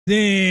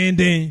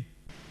Ding.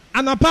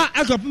 Anapa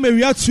ekop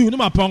mewia 2 no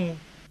mapon.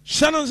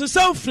 Shannon se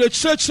self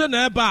church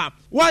na eba.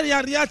 One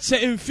yare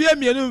che mfie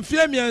mienu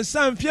mfie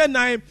miensa mfie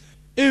nan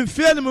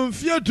mfie no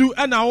mfie du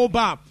na wo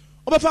ba.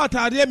 Obefa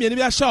atade mienu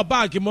bi a shop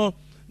bag mo.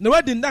 Na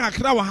wadi nda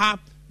kakra wa ha.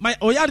 My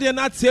oyare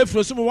na tie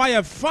fro so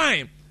why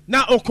fine.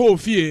 Na oko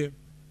fie.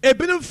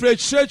 Ebinum fre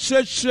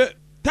church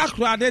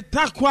takrade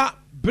takwa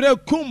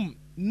brekum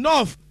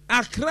North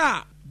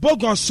Accra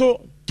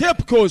Bogoso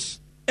Cape Coast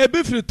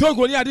ebifri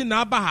Togo ni ade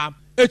na aba ha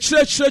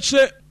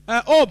echire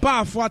o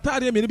ba fo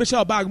atade me ni be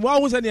sha bag mo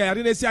ahu se ne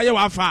yare na si aye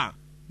wa fa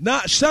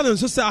na Shannon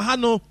so se ha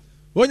no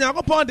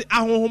Onyankopon de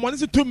ahohomone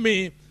se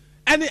tumi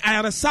ene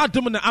ayare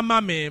sadum na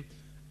ama me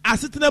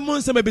asetena mu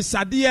nsem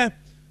ebisade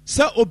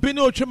se obi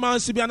ne otweman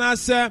so bia na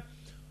se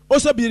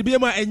oso biribie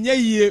ma enye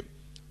yie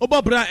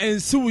obobra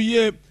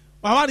ensiwuye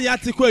wawade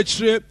yate ko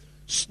echire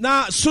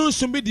na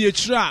sunsum bi de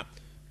echire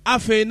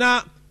afe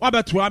na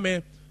wabetoa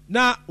me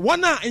na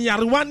wana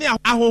nyarewa ne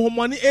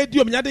ahohomone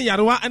ediom nyade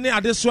nyarewa ne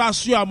ade so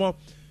asoa mo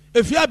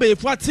efia be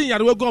efo atin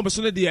nyarewa gom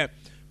so ne de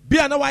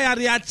bia na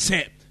wayare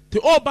ache te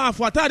oba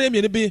afo atade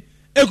me ne bi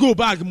egu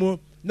bag mu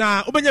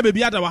na obenya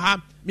bebi ada wa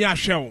ha me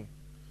ahwew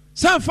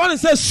san fane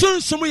se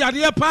sunsum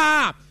yare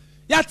pa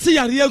yate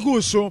yare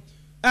egu so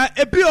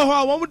ebi ho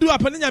a wo du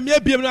apane nyame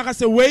abiem na ka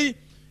se wei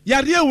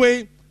yare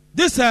wei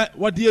this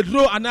what the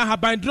draw ana ha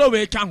ban draw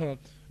we ka ho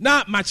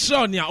na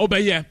machro ne a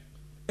obeye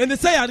ene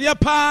say yare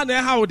pa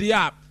na ha odi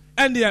a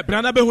ene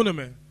brana be hu no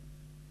me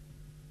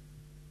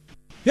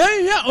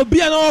yeah obi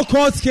na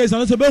court case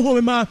and so be hu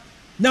me ma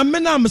na me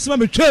na msema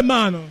me twa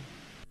ma no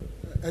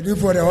edi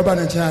for the oba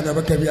na cha da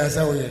baka bia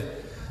sa oye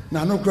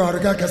na no kro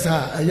orga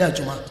kasa aya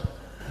chuma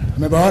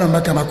me ba wona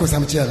maka makosa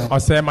mchela o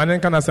say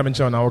manen kana sa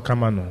mchela na o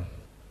kama no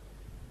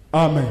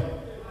amen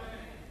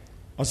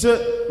o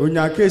say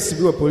onya case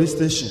bi o police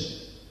station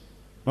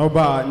no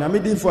ba na me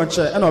din for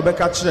che e na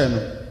obeka kire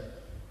no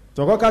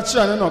to ko ka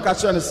kire no ka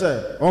kire no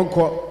say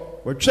onko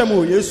wotwam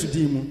o Yesu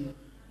din mu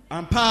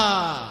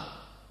ampa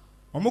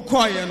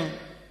omukoye no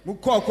mu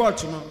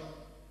court no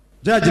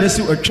judge ne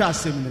si otwa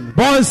asem no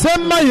bon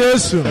sem ma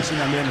Yesu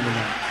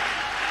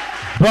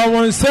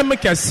bon sem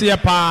kese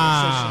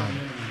pa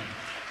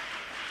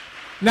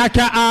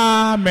naka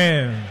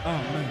amen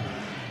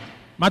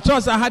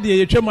matrosa ha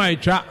de yetwam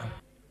aitwa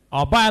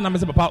oba na me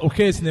se papa o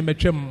case ne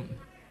metwam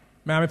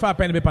me fa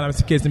pen be pa na me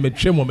case ne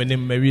metwam o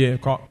menim mawie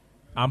ko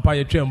ampa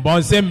yetwam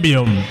bon sem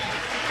biom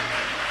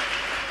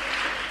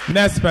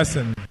next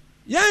person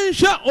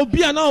yansha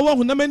obi ana wo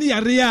hu na mani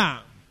yare a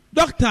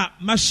doctor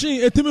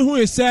machine etimi hu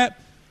ise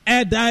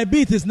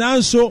diabetes na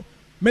nso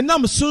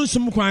menam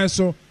sunsum kwan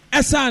so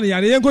esa na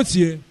yare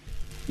yenkotie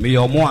me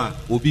yomo a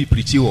obi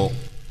preach wo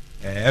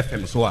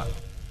FM so a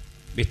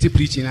me ti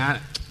preach na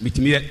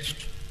mitimi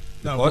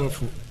na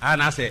wofu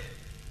ana se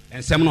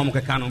ensem no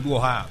mkeka no bi wo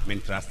ha me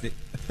interest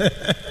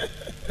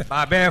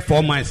ba be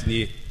 4 months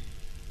ni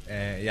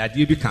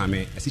yade bi kan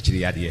me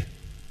asichiri yade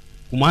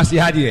kuma si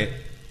hade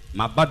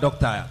my bad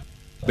doctor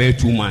be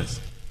 2 months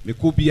me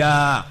ko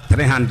bia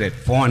 300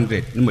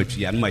 400 no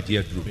matua no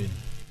magia duro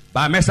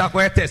ba mesa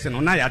ko test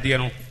no na yade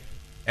no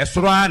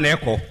esoro a na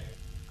ekọ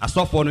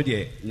asofo no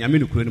de nyame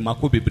no kuro ni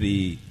mako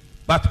bebre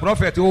but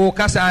prophet o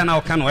kasa na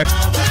o kan o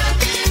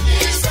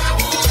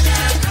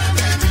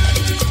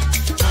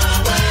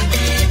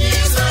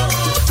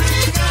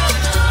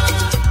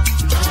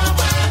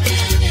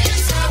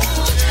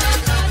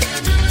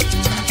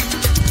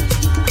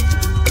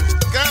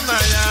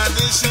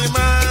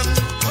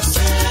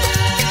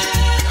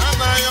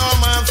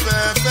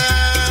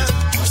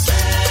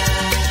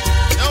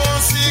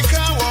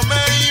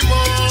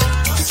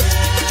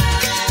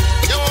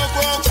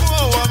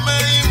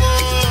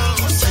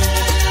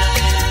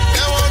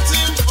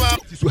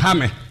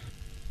Hame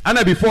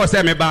ana before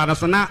say me ba na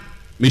so na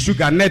me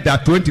sugar net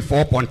that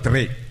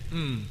 24.3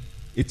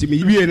 iti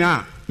me wie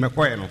na me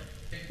koye no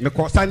me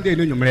ko Sunday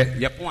no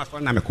nwumre ye pon aso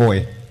na me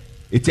koye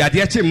iti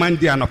ade achi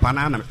Monday anopa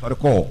na me sori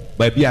ko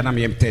ba bia na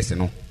me yem test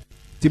no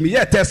ti me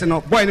ye test no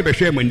boy ne be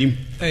hwe manim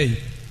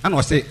ana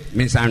o say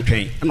me san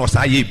twen ana o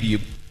sa ye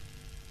biem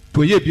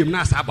to ye biem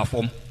na sa aba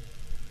fom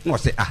na o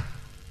say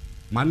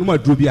manu ma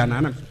duro bia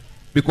na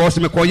because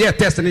me ko ye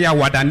test ne ya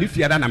wada ni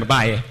fiada na me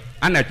ba ye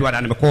ana do ada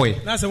na me koye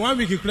that's a 1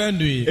 week plan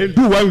do you and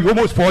do 1 week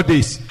almost 4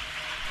 days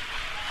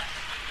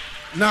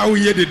now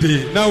we hear the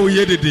day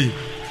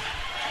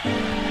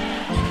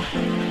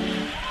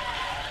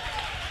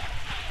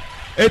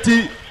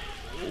eti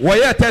wo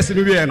ye test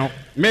ni we no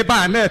me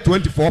ba na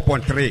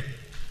 24.3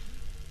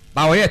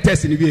 ba wo ye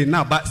test ni we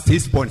na ba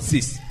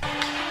 6.6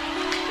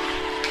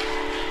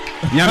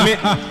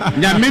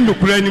 nyame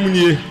nukura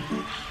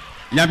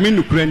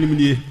ni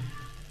mu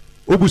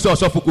obuso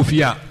osofo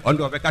kofia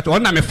ondo obeka to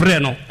na me frɛ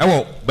no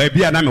ɛwɔ ba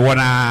bia na me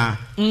wona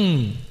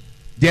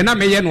de na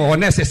me ye no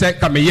wona sese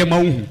ka me ye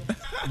mawu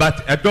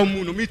but ɛdom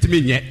mu no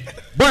mitimi nye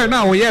boy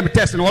na wo ye me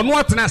test no ono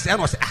atena se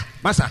no se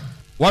masa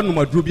wanu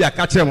maduru bia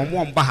ka kyerɛ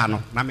mo mba ha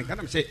no na me ka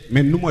na me se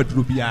me num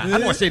maduru bia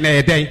ana wo se na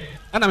ye den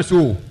ana me se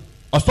o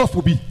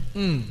osofo bi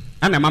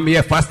ana ma me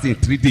ye fasting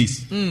 3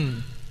 days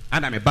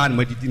ana me ba no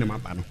madidi na ma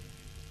ba no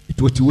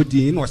iti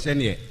wodi no se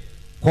ne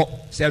ko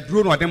se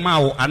duro no de ma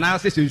wo ana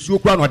se nsuo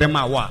kura no de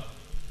ma wo a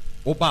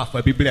wo ba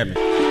fa bi bre me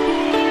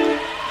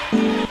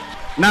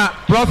na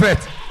prophet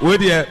we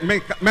de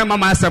me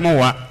mama asem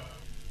wa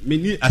me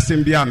ni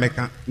asem bia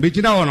meka me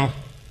gina wo no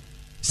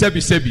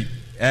sebi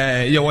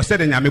ye wo se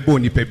de nyame bo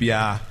nipa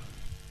bia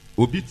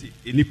obi ti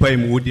nipa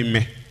im wodi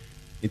me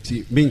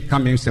nti me nka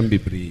me nsem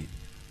bebre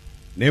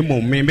na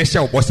emo me hye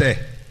wo se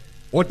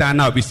wo da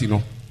na obi si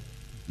no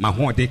ma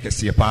ho de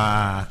kese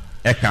pa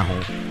eka ho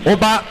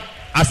oba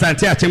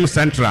Asante Achim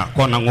Central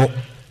konango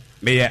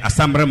me ye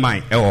asambre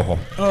man e wo ho.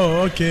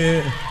 Oh,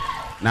 okay.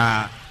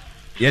 Na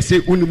yesi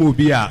unimu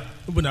bi a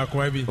ubuna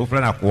kwa bi ofra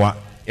na kwa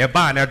e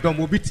ba na dom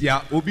obi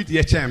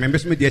die chen me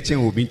beso me die chen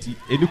obi nti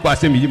eni kwa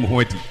asem yi mo ho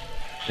adi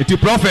enti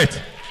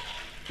prophet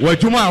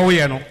wajuma a wo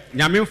ye no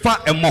nyame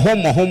mfa emoho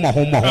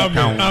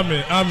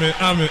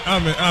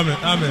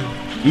amen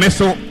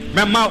meso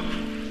mema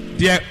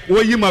de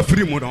wo yi ma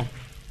free mu no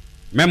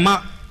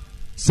mema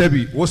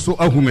Sebi woso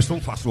ahume so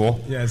mfaso.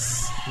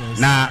 Yes.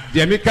 Na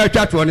de me ka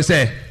twato ne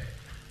se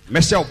me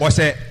hye obo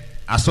se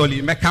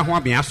asoli me ka ho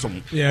abe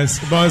asom. Yes,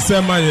 bon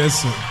se ma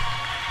yesu.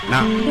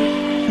 Na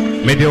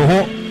me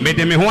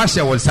de me ho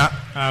ahye wonsa.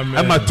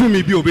 Ama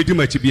tumi bi obedi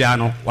machi bia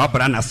no wa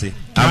bra na se.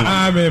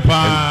 Amen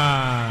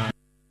pa.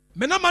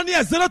 Me na mani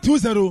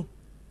 020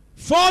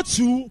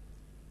 42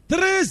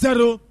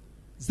 30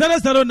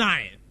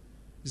 009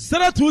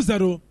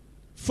 020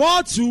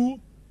 42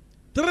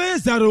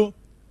 30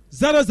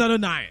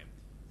 009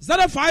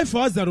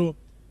 0540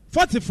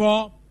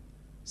 44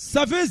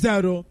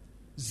 70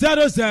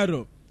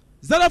 00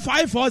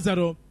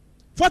 0540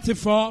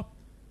 44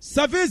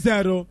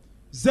 70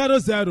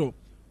 00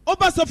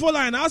 Obasofo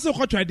line aso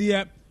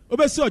kwatwade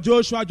obesi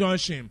Joshua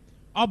Junction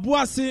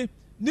Obuase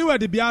niwe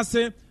de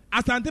biase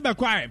Asante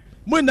bekwai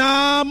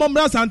muna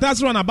momra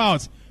Santas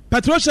runabout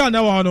petrol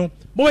na wo no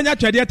mo nya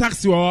twade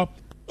taxi wo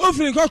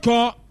ofrin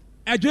kokko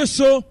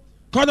edweso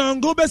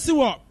konongo besi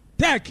wo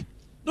tech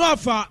no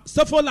afa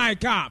sofo line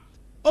car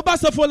oba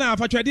sofo line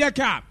afa twade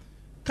car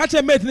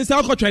kache mate ni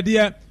sa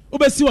kwatwade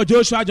obesi wo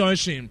Joshua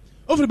Junction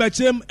ofri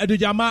bechem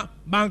edujama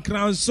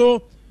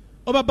bankranso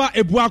obaba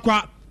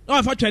ebuakwa no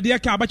afa twade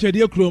car ba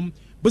twade krom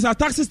busa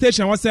taxi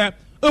station wo se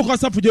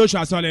okosa fu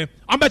Joshua sole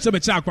ambeche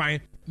becha akwan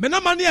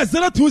menama ne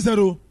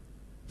 020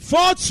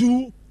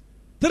 42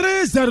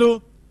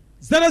 30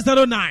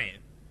 009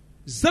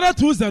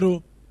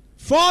 020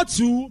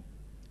 42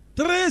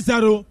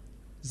 30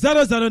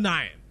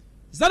 009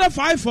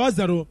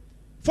 0540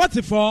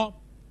 44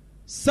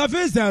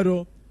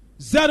 70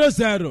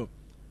 00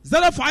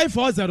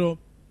 0540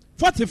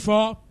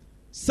 44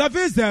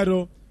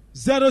 70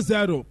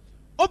 00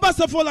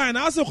 Obasofo line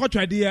aso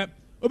kwatwade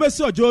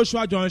obesi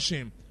Joshua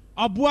Junction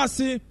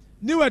Obuase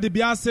niwe de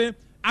biase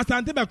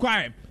Asante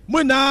bekwai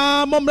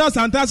muna momra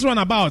Santas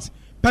runabout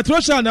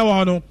petrol na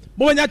wo no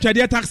mo nya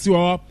twade taxi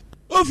wo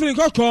ofrin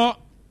kokko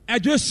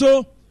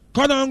edweso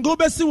konongo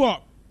besi wo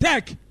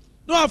tech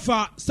no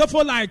afa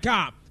sofo line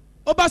car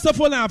oba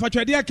sofo line afa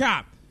twade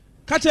car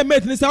kache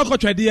mate ni sa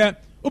twade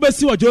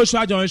obesi wo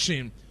Joshua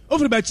Junction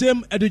ofri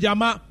bechem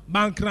edujama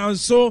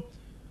bankranso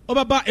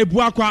obaba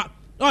ebuakwa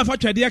no afa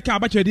twade car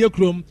ba twade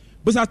krom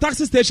busa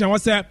taxi station wo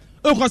se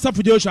okosa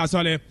fu Joshua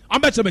sole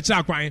ambeche becha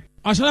akwan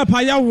ashana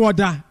pa ya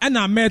woda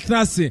na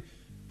metrase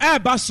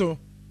baso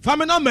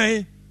famina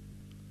me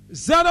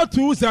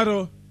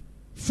 020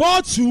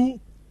 42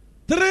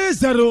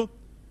 30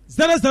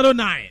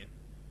 009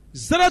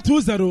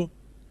 020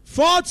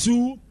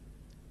 42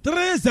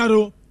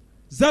 30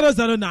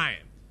 009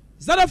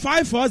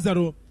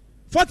 0540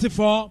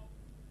 44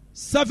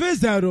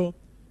 70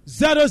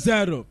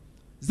 00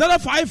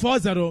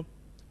 0540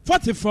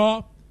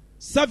 44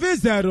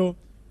 70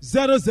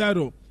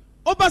 00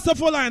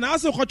 Obasofo line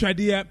aso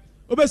kwatwade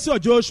obesi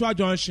Joshua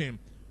Junction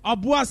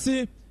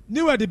Obuase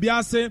niwe de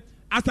biase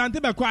Asante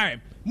bekwai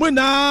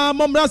muna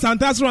momra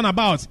Santas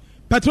runabout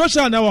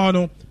petrol na wo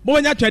no mo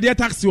nya twade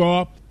taxi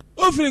wo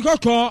ofrin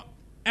kokko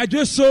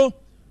edweso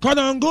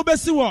konongo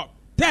besi wo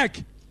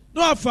tech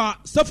no afa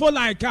sofo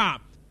line car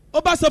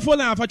Obasofo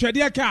line afa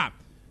twade car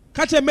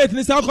kache mate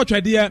ni sa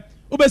kwatwade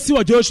obesi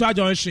wo Joshua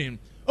Junction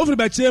ofri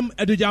bechem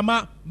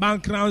edujama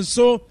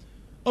bankranso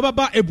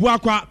obaba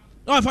ebuakwa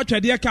no afa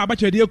twade car ba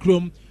twade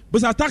krom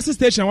busa taxi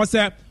station wo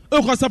se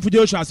okosa fu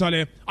Joshua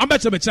sole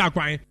ambeche becha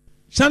akwan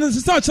Shannon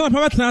sister chana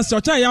pa trans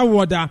ocha ya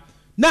woda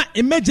na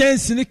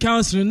emergency ni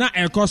council na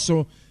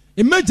ekoso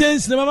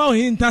emergency na mama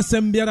hinta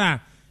sembiara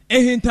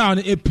ehinta on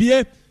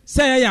epie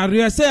say ya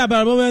yare say ya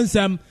barabo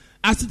nsem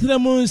asetre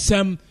mu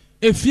nsem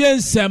efie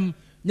nsem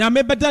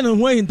nyame beda no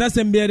ho hinta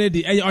sembiara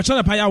di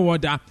ocha pa ya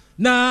woda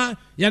na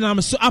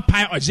yanam so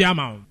apai oje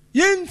ama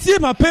yenti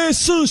papa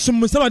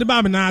sunsum se wode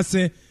ba me na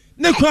ase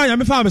ne kwa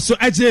nyame fa me so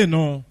aje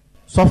no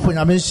sofo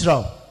nyame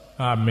nshira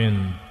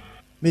amen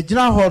me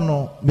gina ho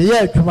no me ye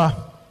adwuma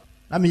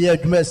na me ye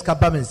adwuma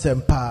eskapa me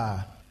nsem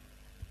pa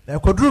e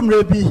kodrum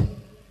rebi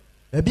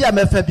ebi a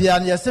mefa bia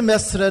na yese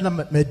mesre na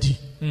madi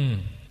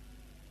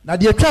na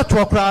de atwa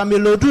to kra me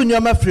lodu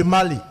nyoma free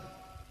mali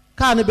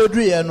ka ne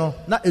bedru ye no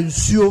na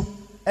ensuo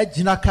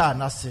agina ka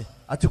na se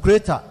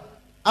atikureta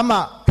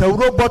ama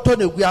kawuro bɔtɔ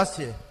na egu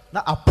aseɛ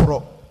na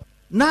aporo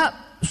na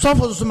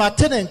sɔfo nso ma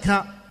te ne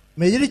nka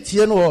me yiri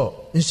tie no wɔ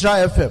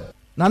Nhyira FM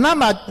na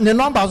ma ne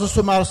number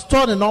so ma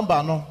store ne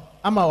number no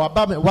ama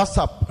waba me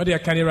WhatsApp o de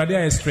kan irade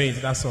are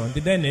straight that's all the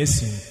then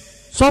esin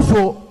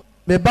sɔfo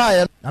me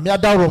bae na me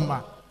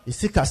adaroma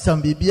isika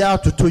sam bibia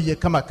toto ye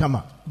kama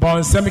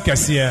bon nsɛm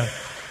kɛseɛ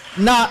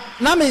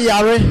na me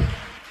yare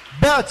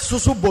belt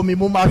susu bomi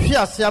mu ma hwe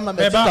ase ama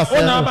me tika se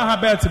ona ba ha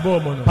belt bo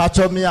mu no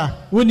pacho mia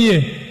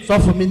wunie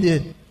sɔfo mi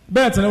nie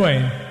belt no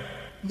wɛn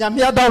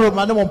nyame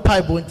adaroma ne mo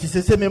pai bo nti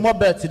sese me mo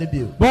belt ne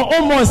bio bon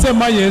o mo nsɛm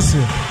ma Yesu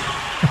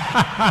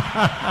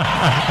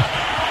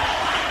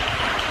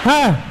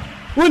ha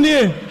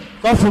wunie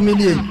sɔfo mi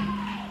nie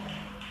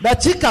da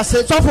tika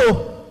se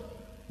sɔfo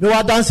me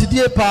wa dance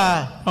die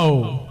pa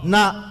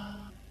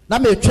na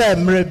me twa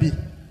mre bi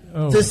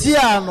sesi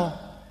ano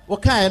wo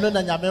kan no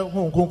na nyame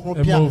ho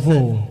konkron pia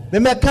me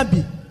meka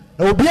bi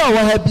na obi a wo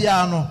ha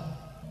bia no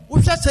wo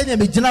hwɛ sɛ nya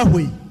me gina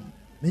hoi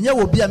me nya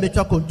wo bia me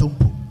twa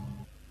kontompo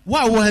wo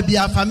a wo ha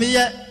bia fa me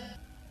ye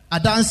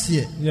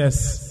adanse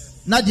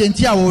yes na de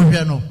nti a wo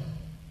hwɛ no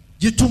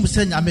gitum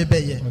sɛ nyame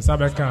bɛyɛ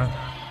nsabeka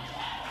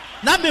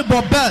na me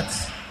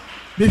bobet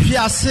me hwi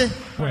ase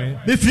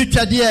me firi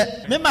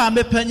twade me ma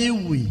me panyi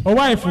wui o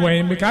wife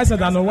when me ka say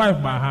that no wife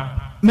ba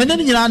ha me ne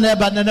nyina na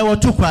eba na wo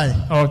tu kwai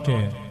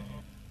okay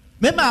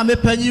me ma me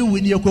panyi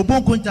wui ne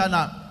ekobon kunta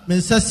na me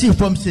nsa si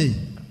fom sei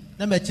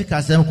na me chika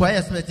sɛ kwa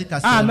yes me chika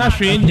sɛ na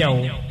hwe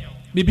nyawo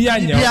bibi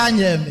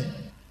anya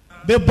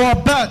me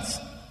bobet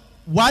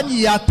 1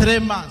 year 3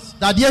 months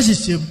that year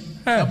system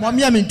mo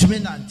me ntumi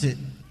nante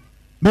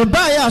me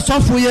ba ya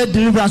asofo ye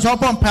deliverance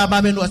obon pa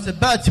ba me no se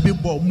bet bi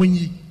bo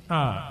munyi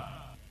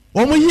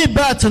omu yi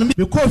bet no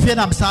me ko fie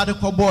na msade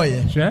ko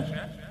boye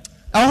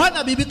ɛhɔ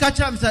na bibi ka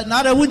kyerɛ me sɛ na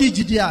ara wudi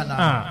gidi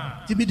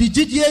ana ti bi di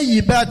gidi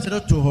yi bet no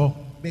to hɔ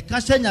me ka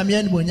hyɛ nyame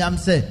ani monyam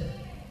sɛ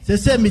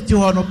sese me ti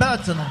hɔ no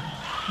bet no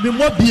me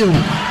mo bio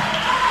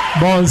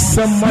bon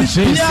sama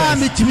Jesus ya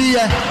me timi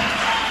ye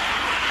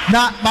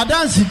na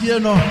madansi die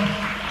no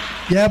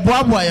ye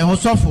boaboa ye ho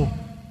sɔfo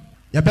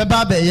ye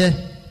bɛba bɛyɛ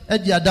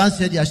edi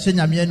adansi edi ahyɛ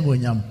nyame ani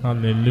monyam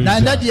hallelujah na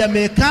nda die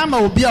me ka ma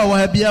obi a wɔ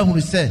ha bia huru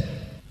sɛ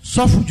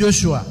sɔfo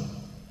Joshua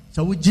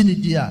sɛ wo gini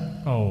di a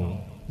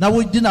na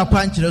wo gina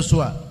kwankyerɛ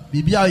so a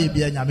bibia yɛ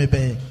bia nyame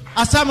bɛyɛ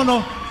asam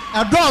no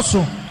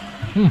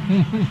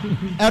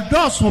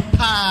ɛdɔɔso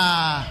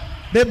paa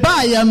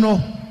beba yɛ no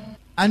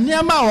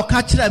aneɛma a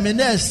wɔka kyerɛ me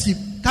na asi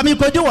ka me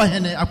kɔdi wɔ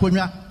hene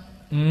akonnwa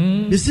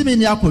bisi me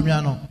ni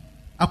akonnwa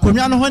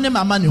no ho ne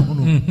mama ne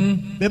hunu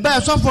beba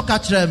yɛ sɔfo ka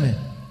kyerɛ me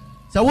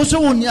sɛ wo so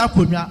wo ni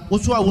akonnwa wo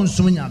so a wo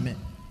nsum nyame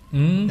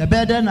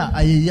ɛbɛyɛ dɛ na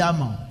ayɛyi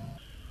ama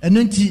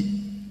ɛno nti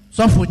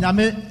sɔfo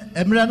nyame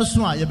emre no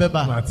so a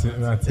yɛbɛba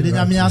ɛde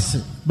nyame ase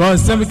bon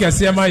nsɛm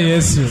kɛseɛ ma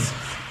Yesu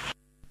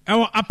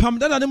ɛwɔ apam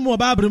dada ne mu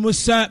Bible mu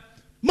sɛ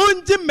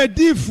mongye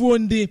madiifoɔ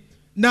ndi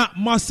na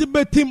mase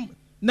betim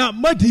na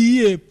madi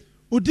yie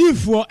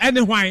odiifoɔ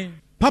ɛne hwan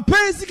papa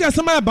yi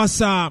sikasɛm ayɛ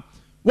basaa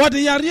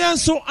wɔde yareɛ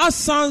nso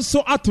asan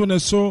so ato ne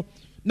so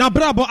na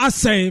brabɔ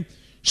asɛn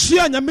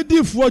hyia nyame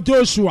diifoɔ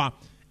Joshua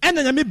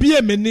ɛna nyame bie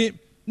meni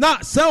na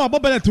sɛ wɔabɔ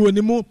bɛlɛte wɔ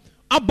ne mu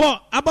abɔ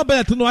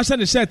bɛlɛte no wahyɛ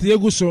ne shirt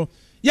yɛgu so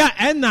ya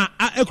ɛna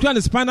ekura ne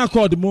spinal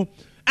cord mu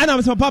ɛna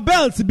mɛ papa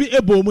belt bi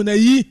ebo mu na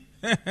yi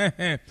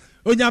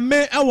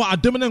onyame ɛwɔ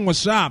adom ne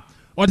ngosra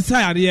ɔde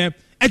sa yareɛ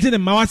ɛgye ne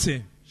mma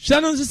wate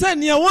hyɛ no nso sɛ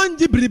nea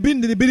wɔngye biribi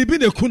ndene biribi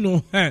ne ku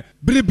no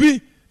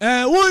biribi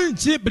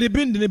wɔngye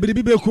biribi ndene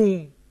biribi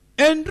bɛku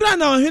ndura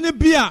na ɔhene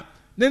bi a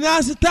ne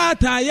nanse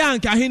taataa yɛ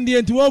anka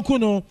ahendeɛ nti wɔku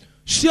no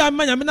hyia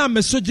ma nyame na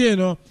mmeso gyee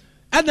no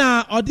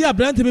ɛna ɔde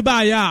aberante bi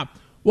baayɛ a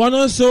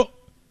wɔno nso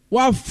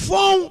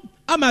wafɔn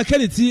ama ka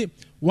ne ti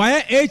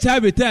wayɛ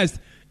HIV test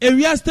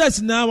ewias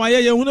test na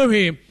wayɛ yɛn hunu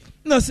hwee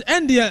na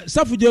ɛndeɛ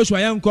sɔfo Joshua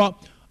yɛn nkɔ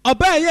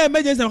ɔbaa yɛ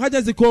emergency na ɔka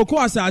kyerɛ kooko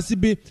asase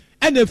bi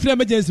ɛna efiri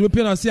emergency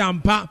bi na ɔsi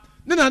ampa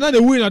ne nana na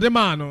ewu na ɔde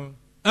maa no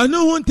ɛno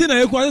ho nti na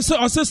ekɔ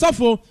ɔsi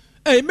sɔfo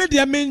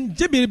media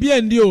mengye biribi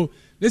ɛndi o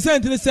ne sɛ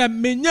nti ne sɛ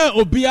menya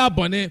obi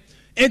abɔne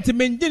nti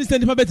mengye ne sɛ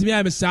nipa bɛtumi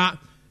ayɛ me saa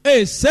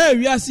sɛ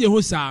ewiase yɛ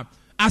ho saa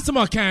asɛm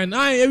ɔkan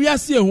na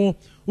ewiase yɛ ho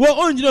wɔ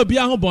ɔngyina obi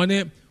aho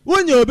bɔne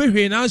wonye obi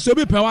hwee nanso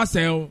obi pɛ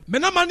wasɛw me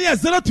nama no yɛ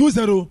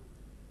 020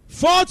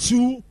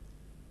 42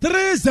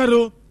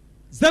 30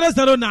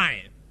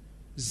 009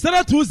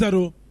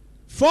 020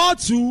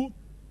 42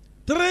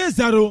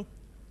 30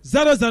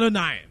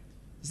 009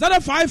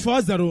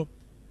 0540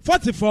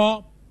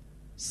 44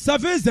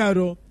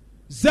 70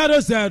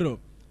 00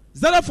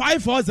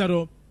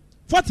 0540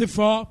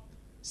 44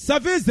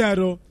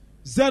 70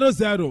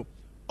 00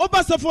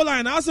 obasefo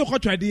line aso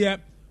kɔtwadeɛ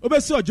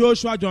obesi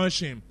Joshua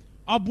Junction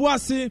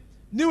ɔboase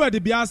niwe de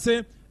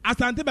biase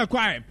asante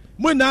bekwae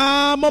mo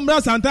na momra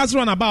asante as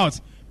run about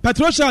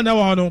petrol na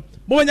wo no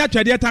mo nya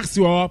twede taxi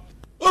wo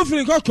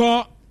ofiri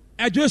kokɔ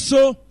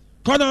adweso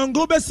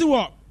konongo besi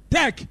wo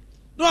tech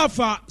no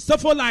afa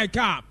sefo line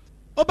car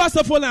oba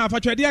sefo line afa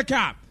twede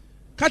car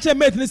kache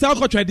mate ni sa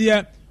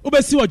kɔtwede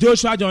obesi wo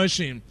Joshua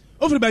Junction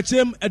ofiri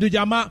bechem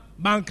edujama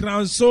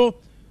bankranso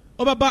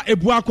obaba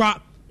ebuakwa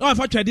na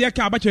wafa twɛdeɛ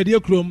ka abɛtwɛdeɛ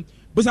kurom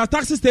busa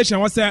taxi station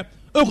wɔ sɛ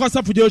okɔ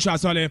safo Joshua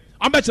asɔre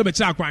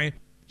ɔmbɛkyerɛ akwan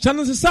hyɛ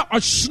no sɛ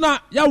ɔhyena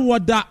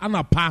yɛwɔ da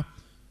anapa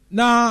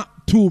na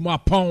tu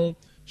mapɔn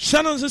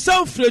hyɛ no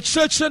sɛ ofiri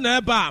kyerɛkyerɛ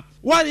na ɛba a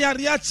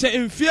wɔyare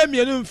akyɛ mfie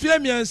mmienu mfie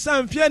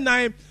mmiɛnsa mfie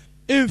nan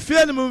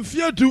mfie nim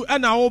mfie du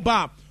ɛna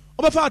woba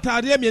a wobɛfa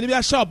ataadeɛ mmienu bi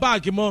ahyɛ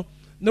ɔbaage mu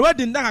na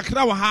wadi nda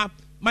kakra wɔ ha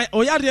ma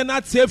ɔyareɛ no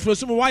atie firi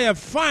so mu wayɛ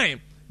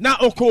fine na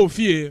ɔkɔ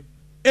ofie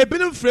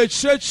ebinom firi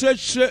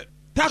kyerɛkyerɛkyerɛ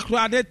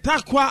takorade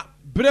takwa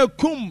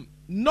brekum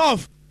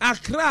north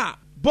accra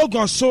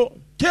bogoso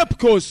cape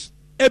coast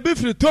ebi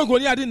firi togo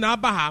ne ade na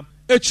aba ha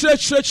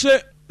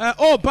ekyerɛkyerɛkyerɛ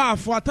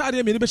ɔbaafo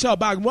ataadeɛ mmienu bi hyɛ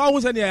ɔbaage mu wahu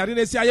sɛ nea yare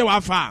no asi ayɛ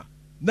wafa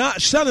na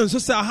hyɛ no nso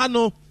sɛ ha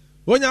no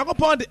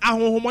onyankopɔn de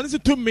ahohomɔne si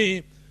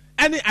tumi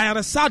ɛne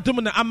ayaresa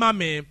dom na ama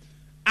me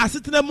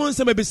asetena mu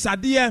nsɛm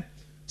abisadeɛ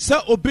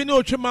sɛ obi ne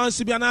otwe ma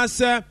nso bi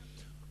anaasɛ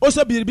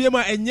ɔsɛ biribi mu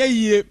a ɛnyɛ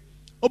yie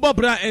wobɔ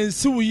bra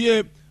ɛnsi wo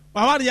yie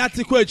wawade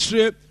yɛate kɔ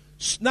akyire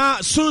na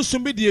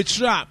sunsum bi di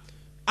akyire a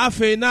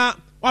afei na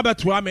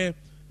wabɛtoa me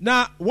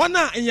na wɔn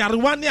a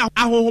nyarewa ne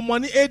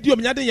ahohomɔne ɛdi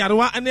ɔmenyade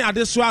nyarewa ne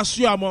ade so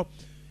asoa mo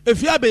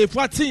ɛfie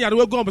abɛyifo ate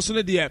nyarewa gu ɔmo so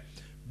no deɛ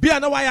bia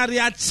na wayare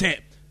akyɛ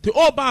te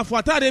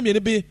ɔbaafo ataadeɛ mmienu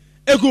bi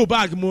egu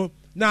bag mu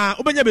na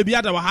wobɛnya baabi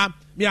ada wɔ ha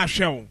me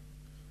ahwɛ wo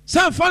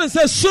sɛ mfa no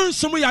sɛ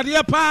sunsum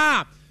yareɛ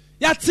paa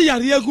yɛate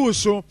yareɛ gu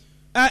so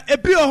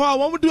ebi wɔ hɔ a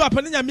wɔn du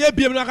apɛ ne nyame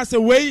abiem no aka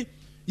sɛ wei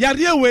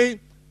yareɛ wei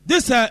de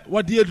sɛ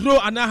wɔde aduro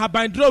anaa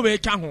haban duro wei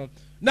ka ho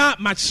na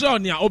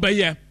makyerɛw nea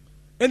wobɛyɛ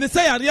ɛne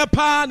sɛ yareɛ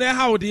paa na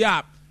ɛha wo deɛ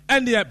a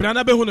ɛneɛ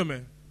brana bɛhu no me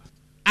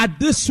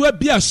adesoa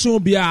bi aso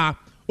biara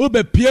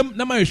wobɛpiem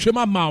na mahwehwɛm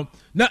ama wo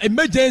na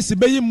emergency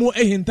bɛyi mu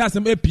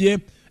ahintasɛm apie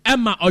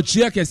ɛma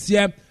ɔkyeɛ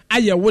kɛseɛ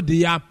ayɛ wo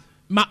deɛ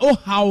ma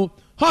ohaw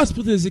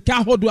hospital sika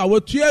ahodoɔ a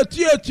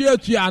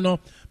wɔtuatua no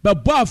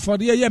bɛbɔ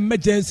afɔdeɛ yɛ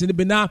emergency no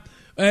bi na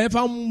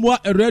ɛfa mmoa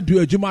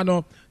radio adwuma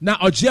no na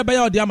ɔkyeɛ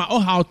bɛyɛ ɔdeɛ ama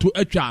ohaw to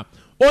atwa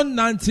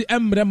ɔnnante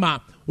mmerɛ ma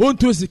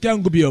wɔntu sika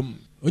ngu biom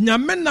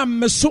onyame nam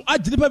me so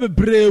agye nipa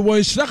bebree wɔ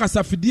nhyira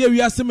kasafidie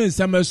wiase me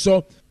nsɛm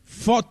so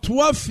for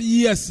 12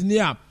 years ni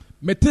a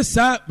mete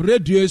saa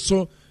radio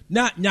so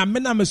na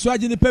nyame nam me so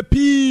agye nipa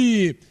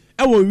pii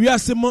ɛwɔ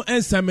wiase mu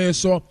nsɛm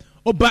so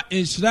oba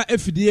nhyira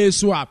afidie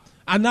so a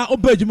ana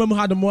oba adwuma mu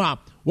hadom a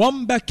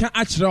wɔn bɛka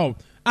akyerɛw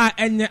a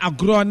ɛnyɛ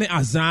agorɔ ne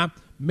azaa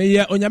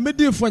meyɛ onyame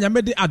difo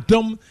nyame de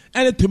adom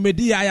ɛne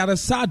tumedi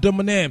ayaresa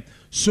adom ne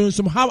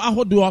sunsum haw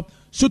ahodoɔ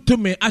so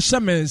tumi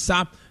ahyɛ me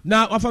nsa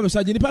na wafa me so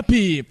agye nipa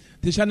pii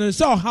te hyɛ ne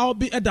nsa ɔhaw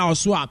bi ɛda wo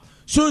so a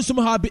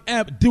sunsum haw bi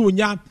ɛdi wo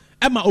nya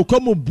ɛma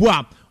okɔmu bu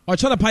a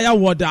ɔkyɛ no pa yɛ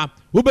wɔda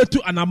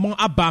wobɛtu anammɔn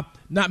aba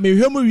na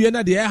mehwɛ mu wie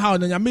na deɛ ɛhaw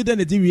no nyame de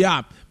ne di wie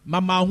a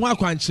mama ho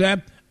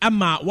akwankyerɛ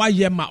ɛma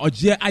wayɛ ma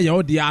ɔgyeɛ ayɛ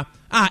wo dea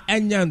a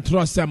ɛnyɛ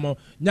ntorɔ sɛm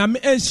nyame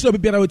ɛnhyerɛ obi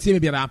biara wotie me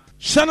biara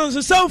hyɛ no nso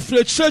sɛ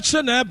wofiri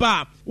kyerɛkyerɛ na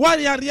ɛba a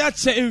woayare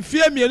akyɛ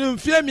mfie mmienu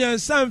mfie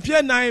mmiɛnsa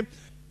mfie nan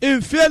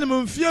mfie nim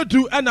mfie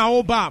du ɛna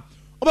woba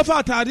a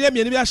wobɛfa ataadeɛ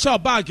mmienu bi ahyɛ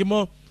ɔbaage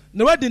mu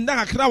na wadi nda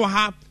kakra wɔ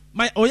ha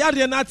ma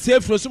ɔyareɛ no atie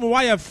firi so mu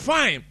wayɛ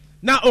fine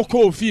na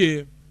ɔkɔ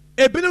ofie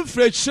ebinom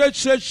firi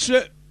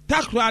kyerɛkyerɛkyerɛ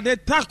takorade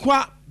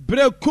takwa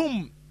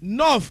brekum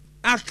north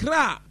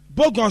accra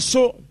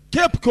bogoso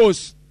cape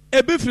coast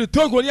ebi firi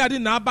togo ne ade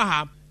na aba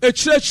ha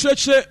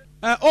ekyerɛkyerɛkyerɛ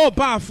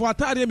ɔbaafo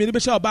ataadeɛ mmienu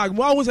bɛhyɛ ɔbaage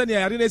mu wahu sɛ nea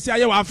yare no asi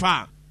ayɛ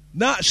wafa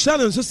na hyɛ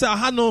no nso sɛ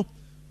ha no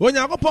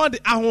onyankopɔn de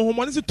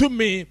ahohomɔne si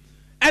tumi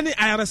ɛne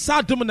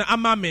ayaresa dom na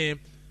ama me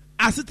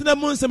asetena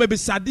mu nsɛm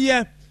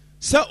abisadeɛ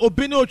sɛ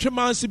obi ne otwe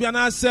ma nso bi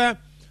anaasɛ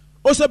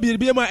ɔsɛ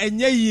biribi mu a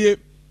ɛnyɛ yie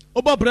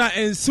wobɔ bra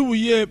ɛnsi wo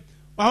yie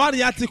wawade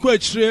yɛate kɔ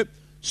akyire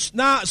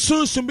na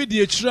sunsum bi di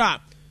akyire a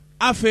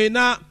afei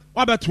na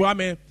wabɛtoa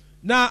me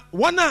na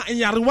wɔn a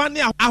nyarewa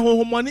ne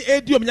ahohomɔne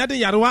ɛdi ɔmenyade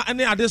nyarewa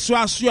ne ade so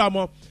asoa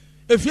mo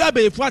efie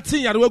abɛyifo ate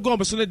nyarewa gu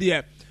ɔmo so no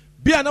deɛ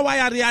bia na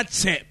wayare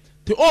akyɛ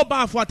te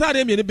ɔbaafo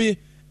ataadeɛ mmienu bi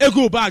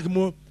egu bag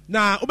mu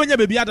na wobɛnya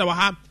baabi ada wɔ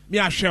ha me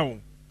ahwɛ wo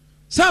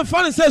sɛ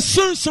mfa no sɛ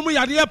sunsum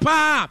yareɛ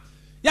paa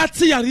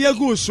yɛate yareɛ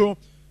gu so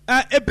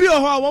ebi wɔ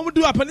hɔ a wɔn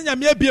du apɛ ne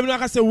nyame abiem no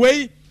aka sɛ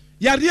wei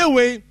yareɛ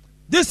wei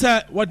de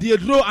sɛ wɔde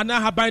aduro anaa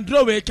haban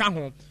duro wei ka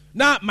ho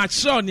na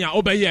makyerɛw nea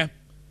wobɛyɛ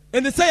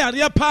ɛne sɛ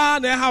yareɛ paa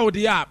na ɛha wo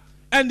deɛ a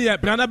ɛneɛ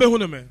brana bɛhu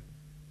no me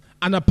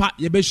anapa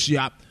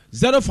yɛbɛhyia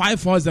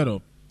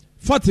 0540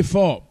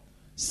 44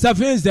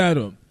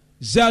 70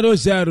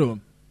 00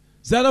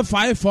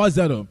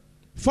 0540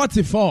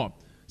 44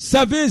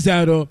 70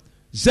 00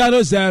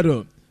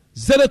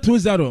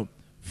 020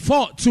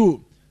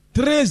 42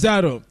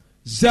 30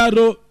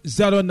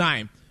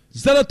 009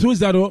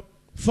 020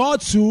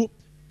 42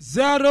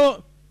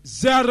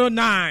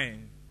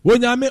 009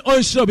 wonyame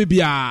ɔnhyerɛ obi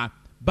biara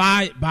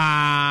bye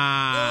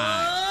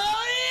bye.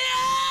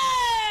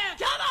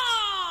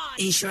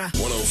 Ishra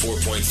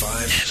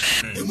 104.5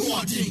 FM.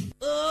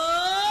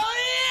 Oh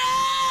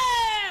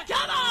yeah!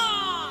 Come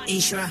on!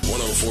 Ishra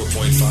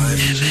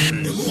 104.5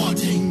 FM.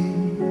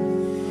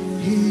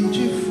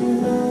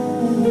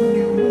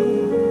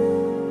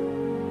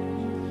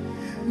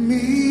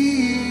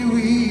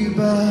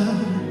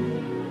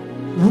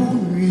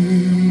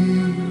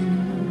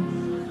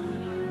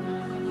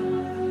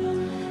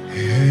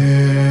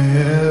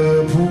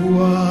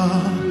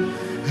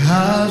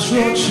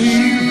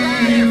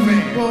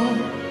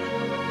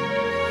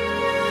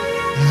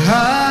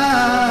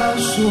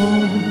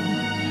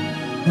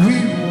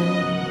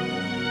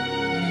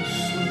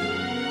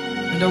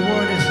 And the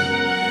word is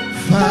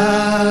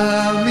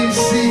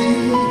Famisi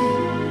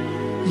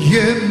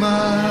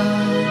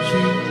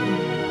Yemaji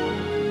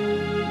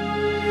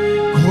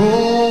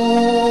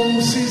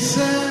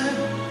Kosisa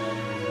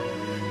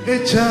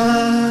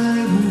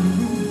Echaru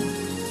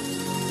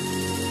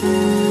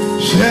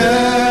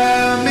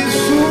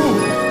Shemisu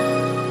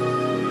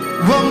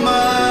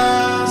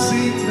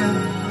Wamasita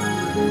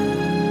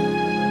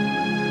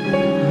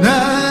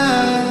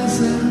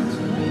Nazat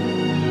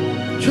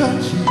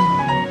Chachi.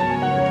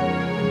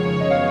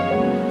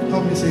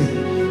 Help me say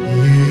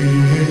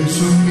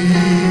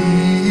Yesumijifu.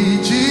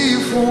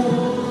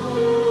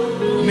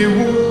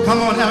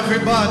 Come on,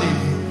 everybody.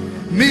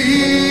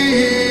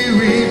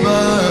 Miriba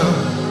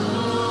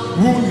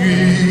Wuni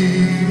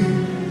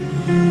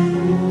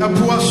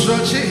Apua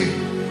Sochi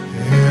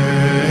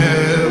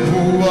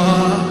Apua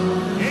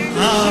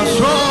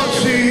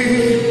Sochi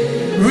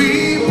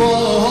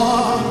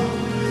Reborn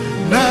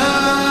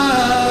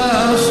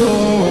Naso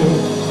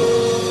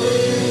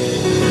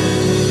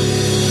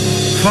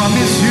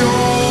Famisio.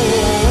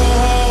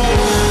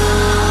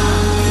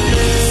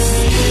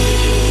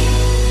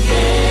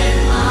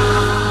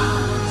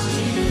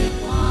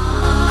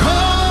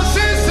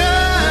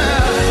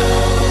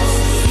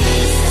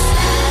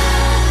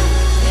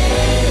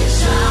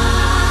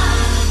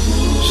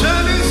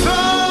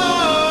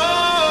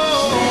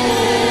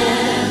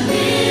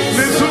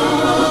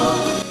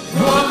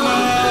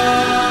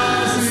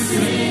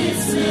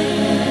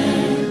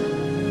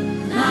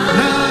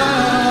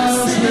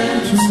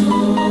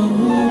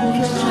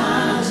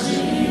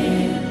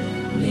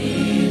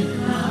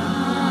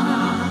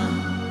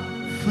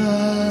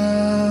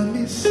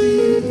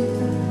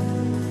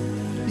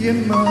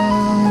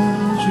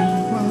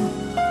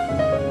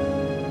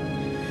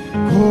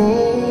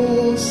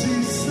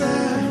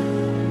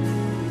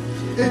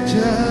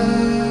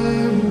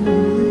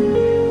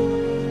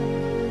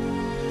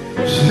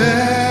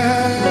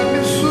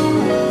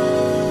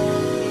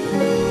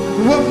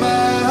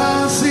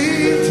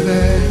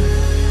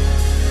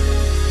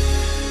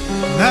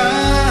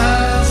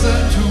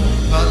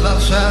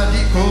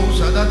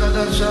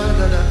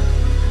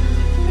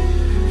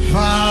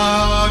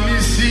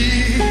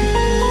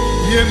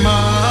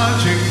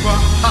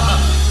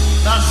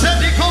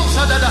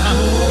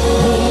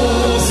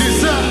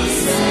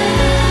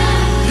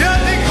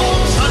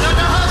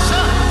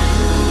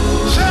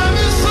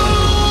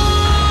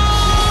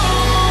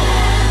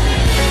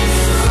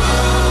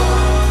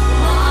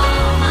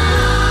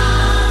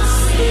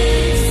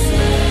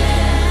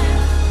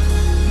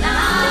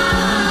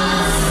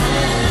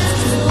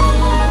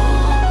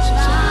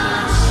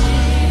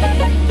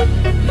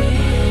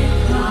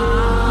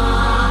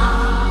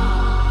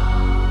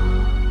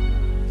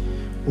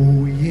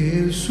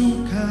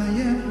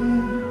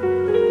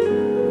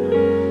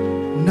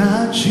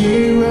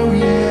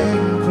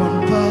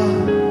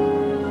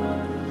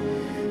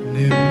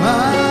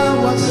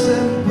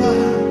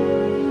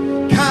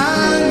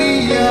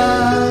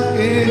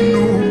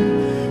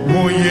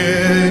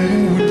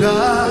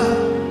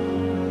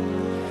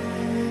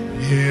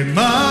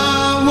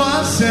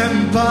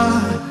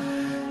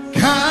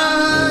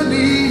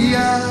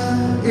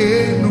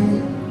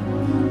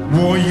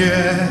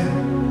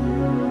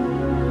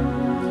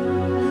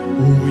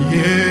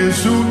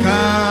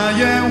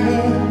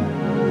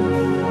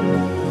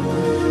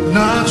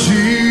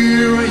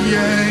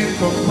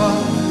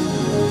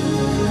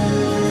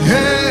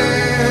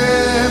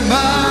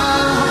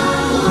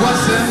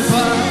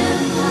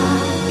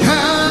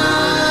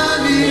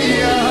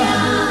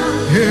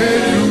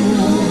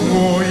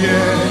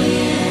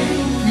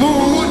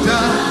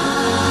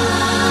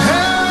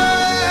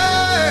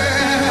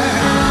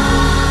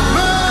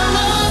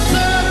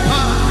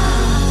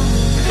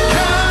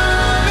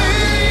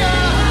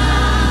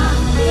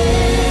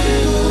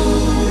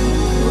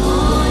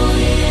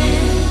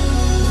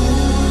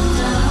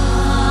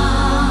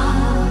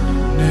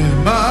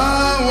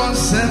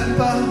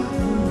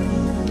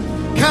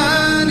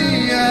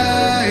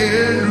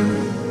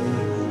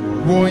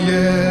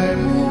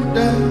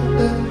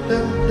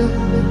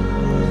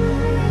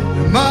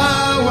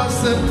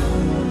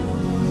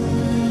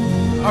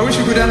 I wish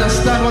you could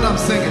understand what I'm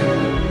singing.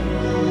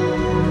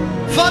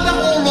 Father,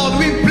 oh Lord,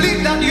 we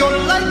plead that your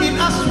light in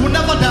us will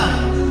never die.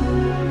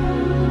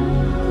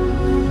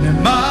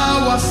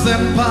 Nemawa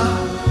sempa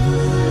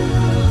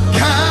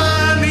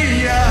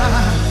kania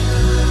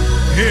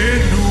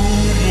enu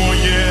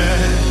moye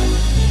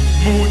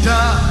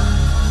muda.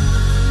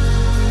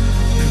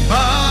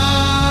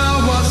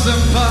 Nemawa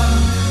sempa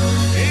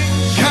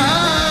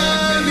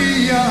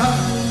kania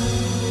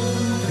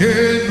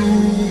enu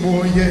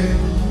moye.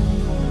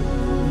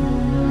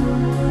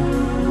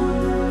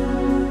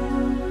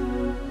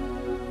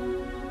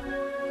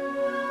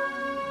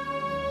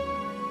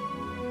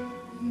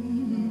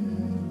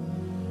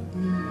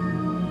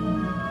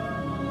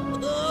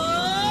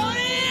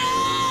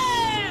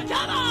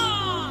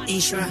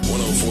 Ishra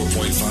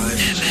 104.5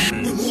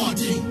 FM.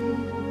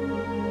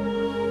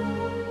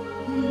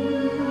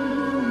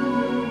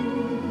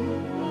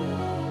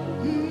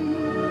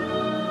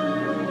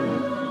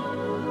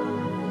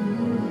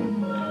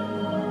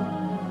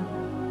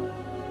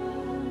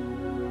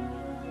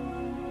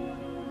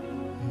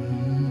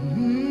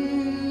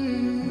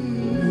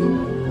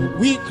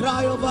 We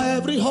cry over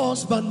every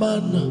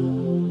husbandman.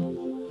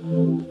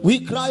 We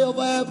cry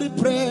over every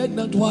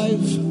pregnant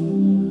wife.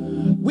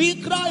 We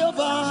cry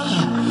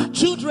over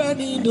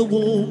children in the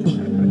womb.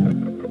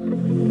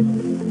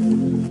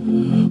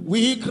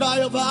 We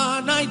cry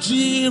over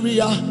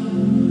Nigeria.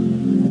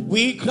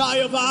 We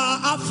cry over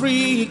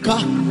Africa.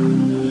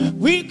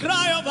 We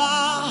cry over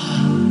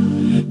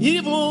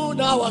even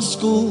our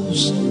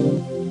schools.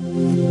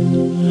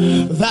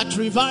 That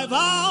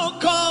revival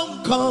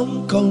come,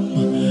 come,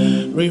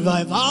 come.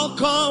 Revival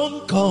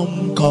come,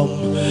 come,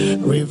 come.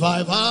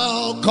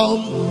 Revival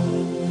come.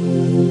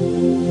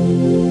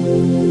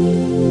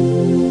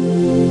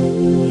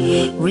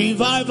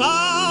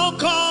 Revival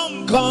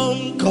come,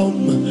 come,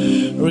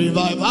 come.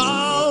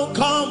 Revival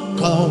come,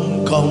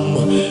 come, come.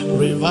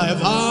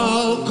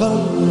 Revival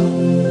come.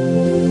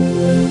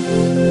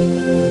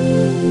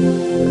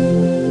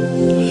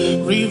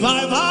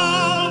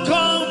 Revival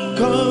come,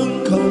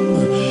 come, come.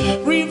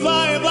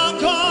 Revival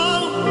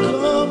come,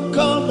 come,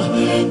 come.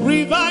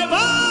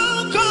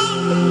 Revival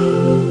come.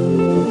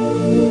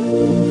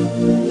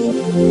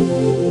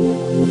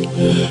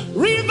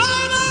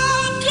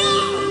 Revival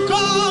come,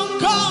 come,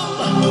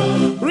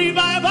 come.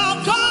 Revival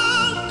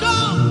come,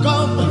 come,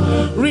 come.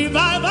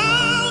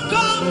 Revival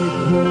come.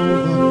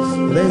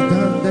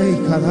 Legande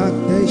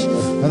karaktesh,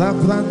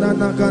 raplanda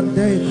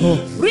nagandeko.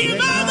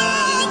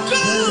 Revival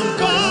come,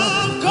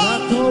 come,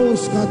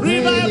 come.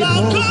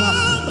 Revival come.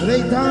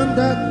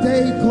 Redanda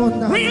deko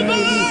na.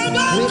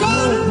 Revival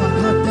come.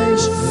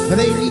 Katesh,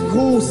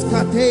 relikus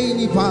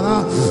kateni para,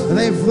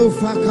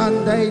 revrufa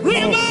kandeko.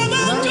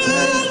 Revival come.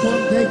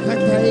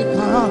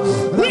 Kandeka.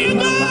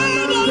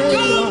 Revival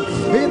come.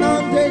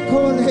 Inande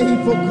kole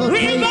ipokote.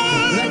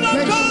 Revival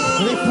come.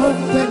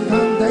 Reponte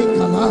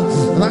kandekala,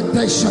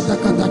 rakesha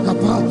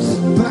takadakapa,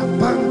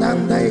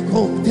 brapandande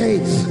kote,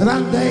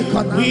 rande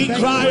konande. We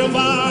cry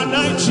over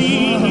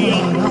Nigeria.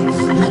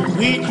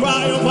 We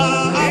cry over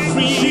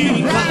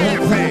Africa.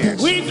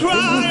 We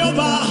cry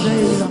over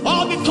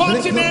all the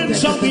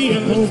continents of the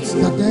earth.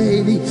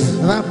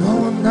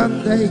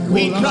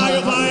 We cry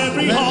over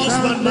every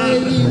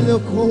husbandman.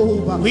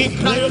 We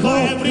cry over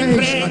every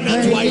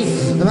pregnant wife.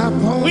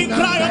 We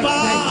cry over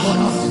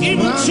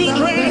even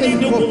children in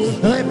the womb.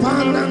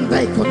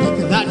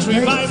 That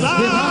revival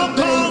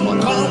come,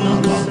 come,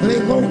 come.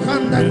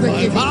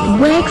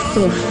 Works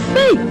of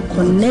faith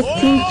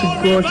connecting to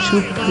God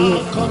through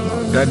prayer.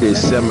 That is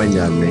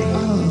Semanyame.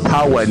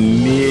 Power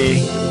near.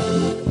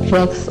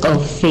 Works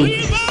of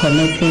faith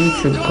connecting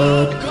to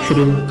God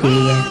through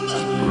prayer.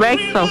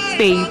 Works of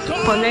faith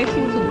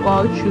connecting to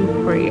God through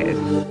prayers.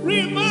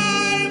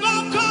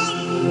 Revival come.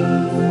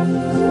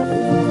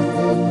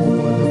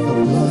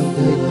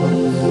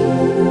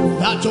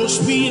 That your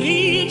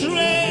spirit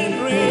rain,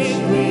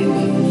 rain, rain.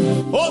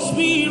 Oh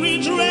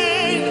spirit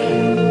rain.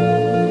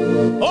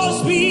 Oh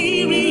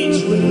spirit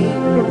rain.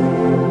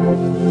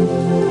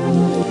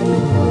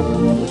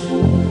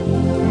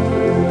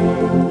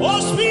 Oh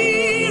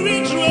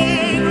spirit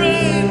rain,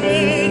 rain,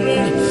 rain,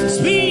 rain.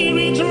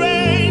 Spirit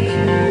rain.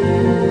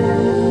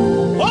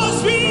 Oh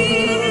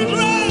spirit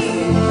rain.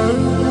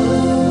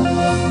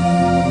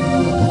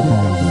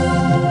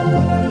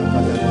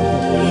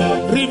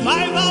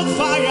 Revival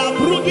fire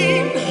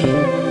brooding.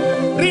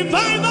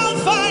 Revival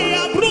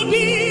fire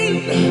brooding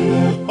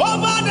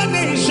over the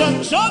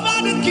nations,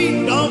 over the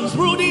kingdoms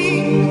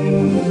brooding.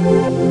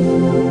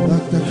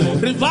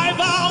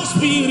 Revival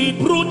spirit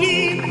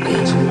brooding.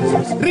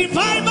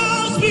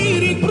 Revival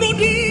spirit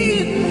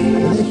brooding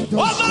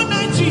over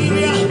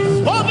Nigeria,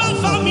 over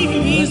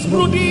families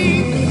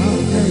brooding.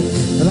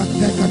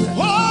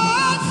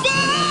 Oh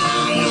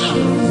fire!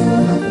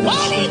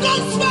 Holy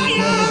Ghost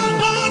fire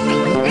burn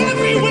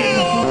everywhere.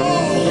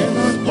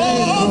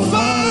 Oh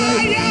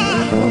fire!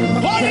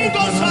 Holy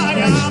Ghost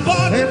fire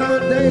burn.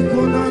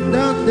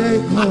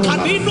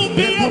 Akadinu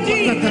biyati,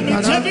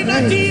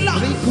 chevinatila,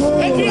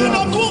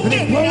 eviano kumde,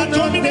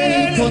 atomine.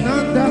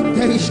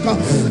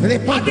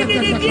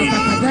 Adinidia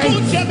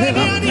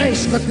kucheveniani,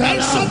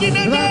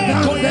 elshovinene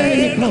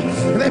koyeno.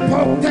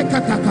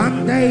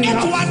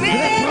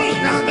 Etuaneri,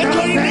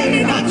 etoineni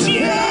na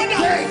chiena,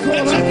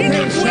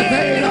 echadina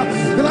kwena.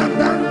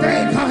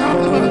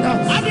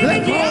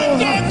 Adinidia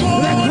koyeno.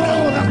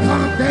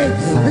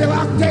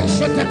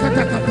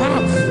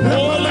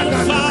 Oh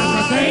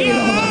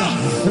fire,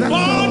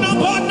 born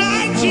upon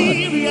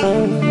Nigeria,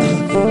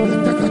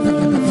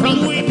 from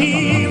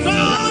within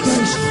us,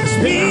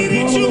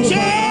 spirit to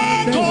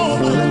take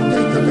over.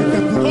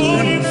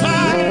 Holy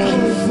fire,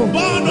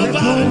 born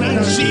upon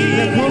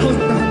Nigeria.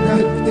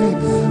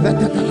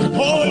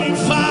 Holy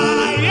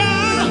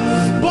fire,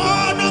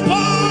 born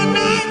upon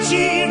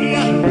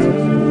Nigeria.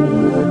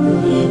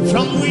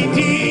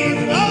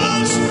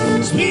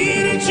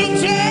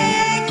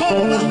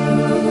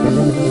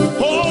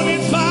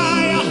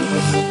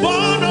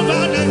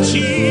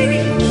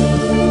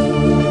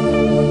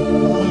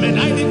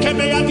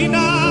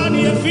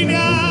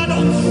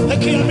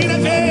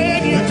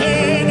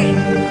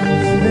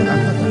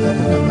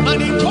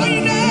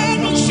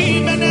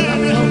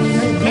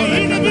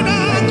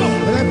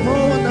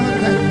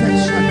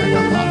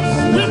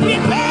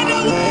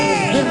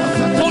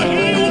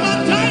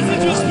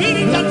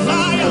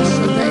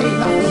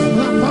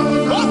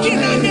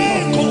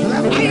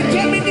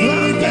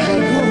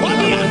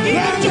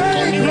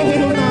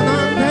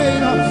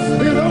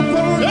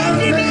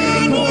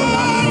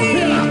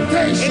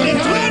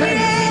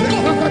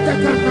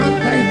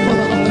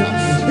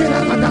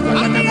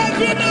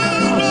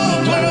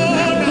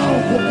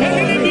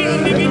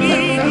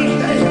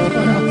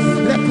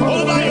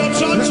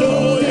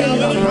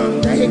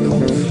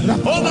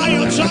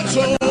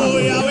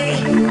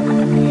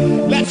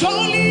 Let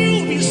only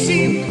you be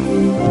seen.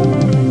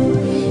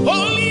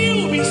 Only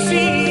you be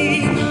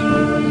seen.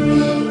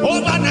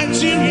 Over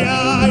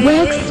Nigeria.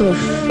 Works of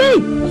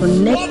faith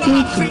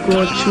connecting to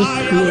God through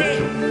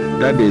prayer.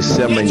 That is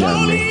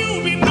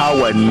Semanyame.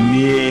 Power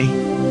near.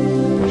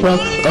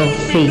 Works of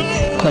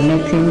faith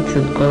connecting to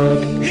God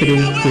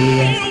through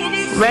prayer.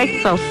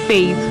 Works of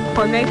faith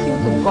connecting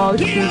to God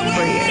through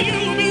prayer.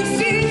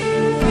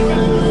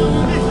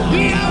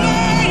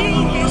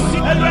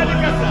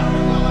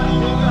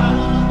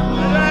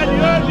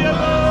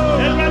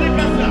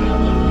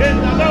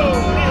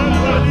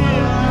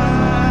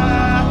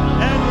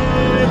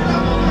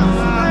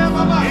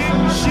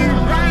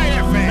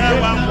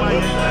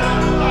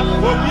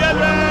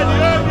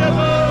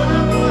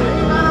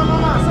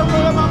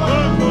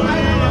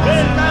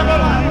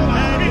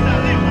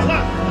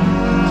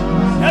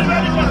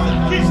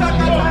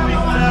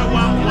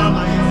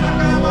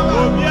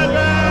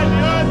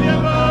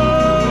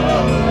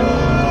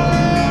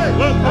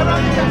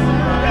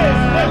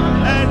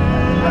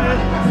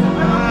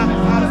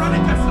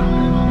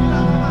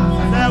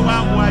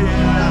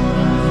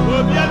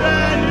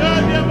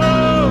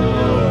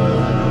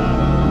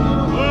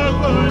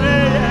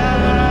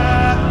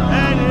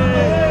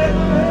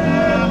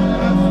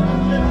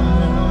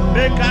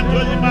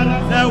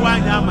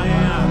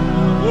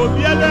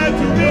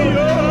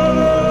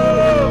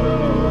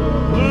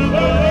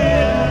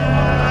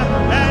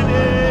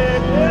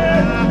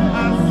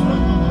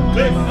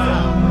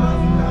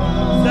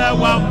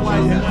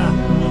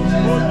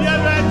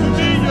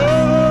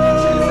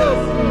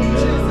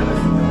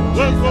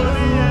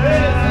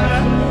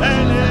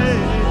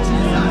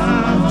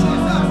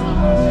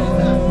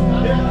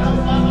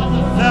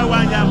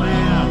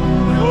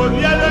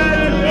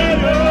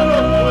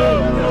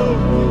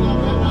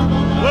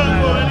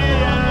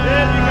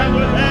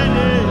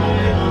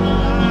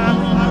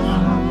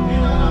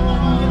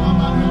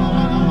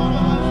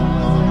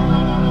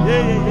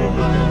 Yeah.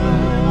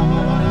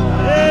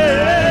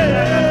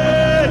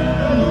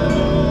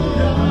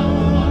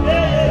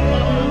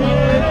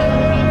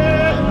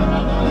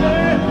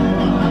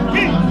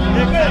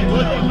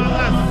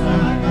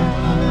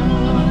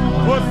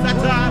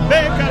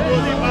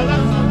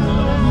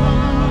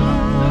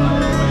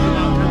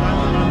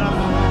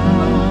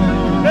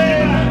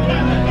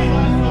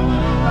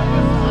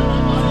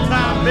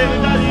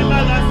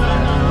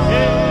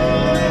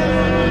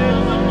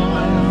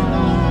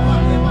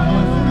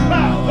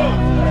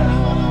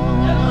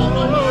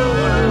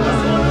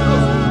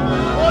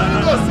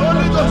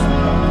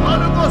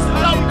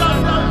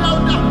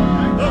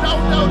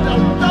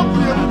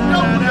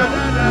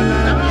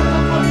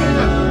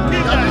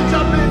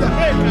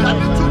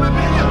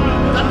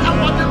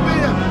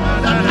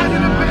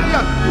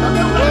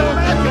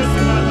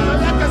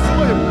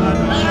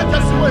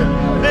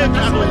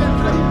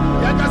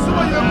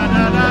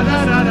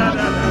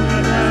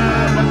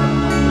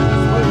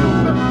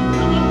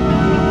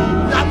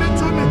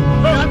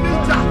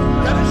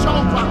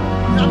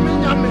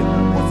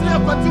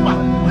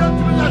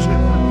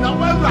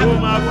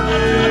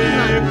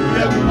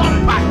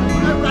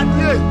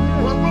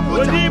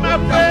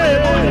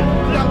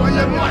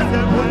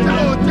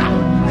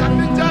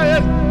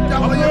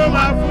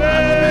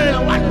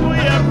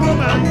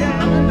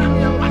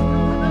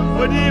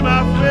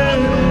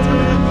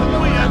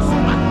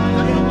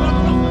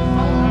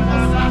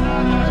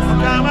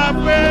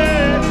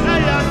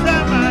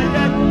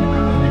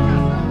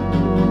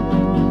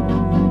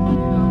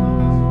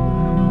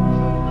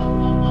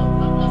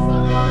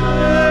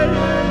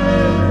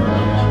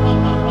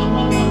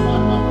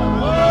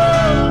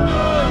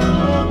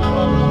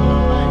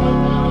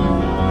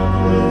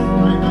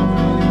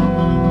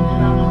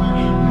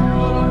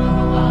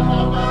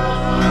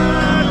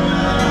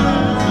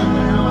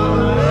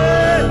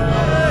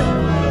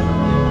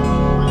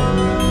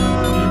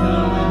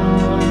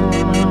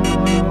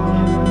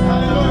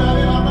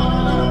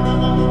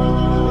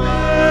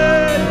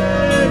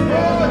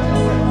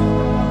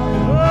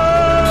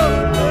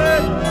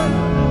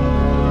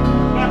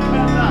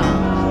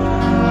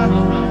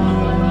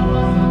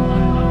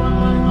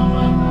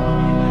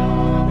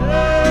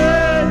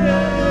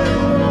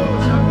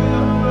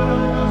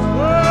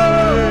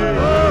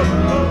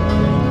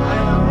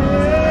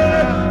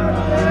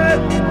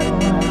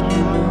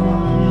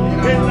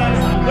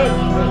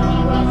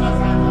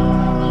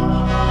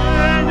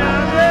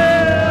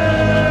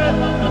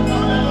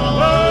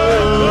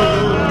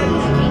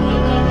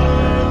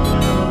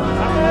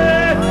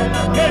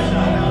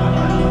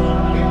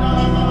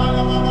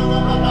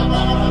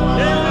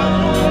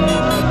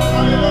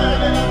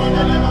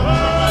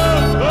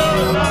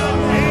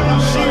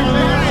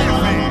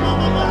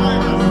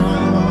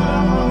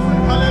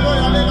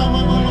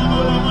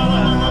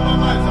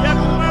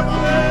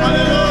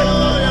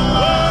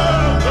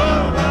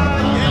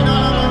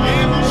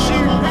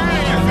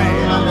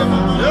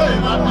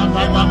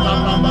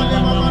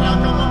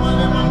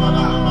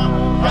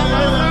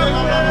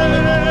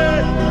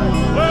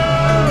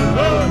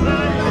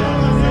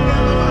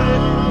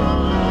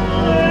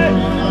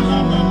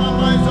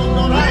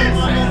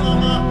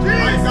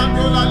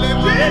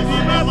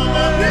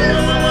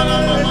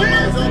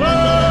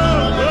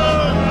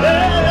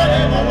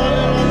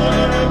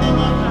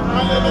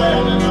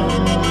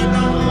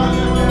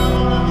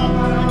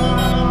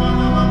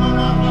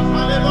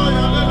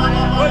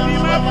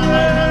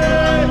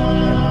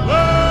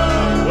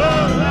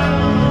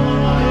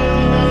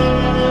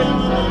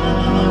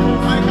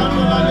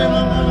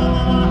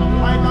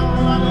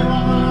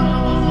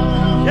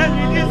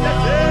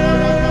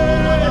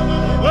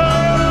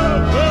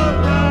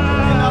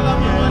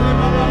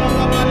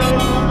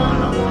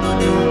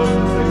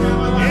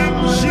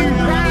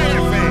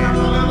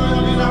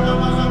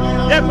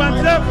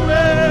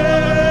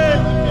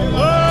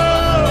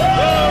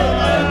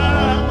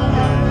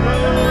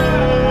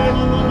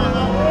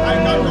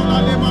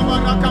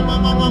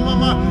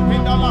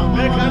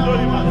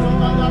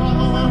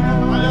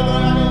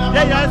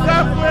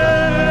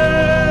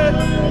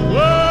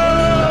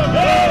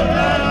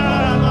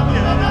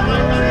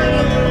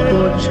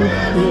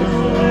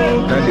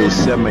 That is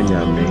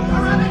Semanyame.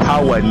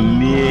 Power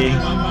near.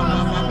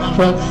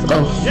 Works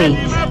of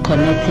faith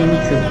connecting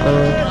to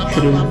God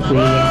through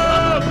prayer.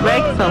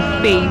 Works of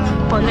faith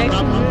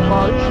connecting to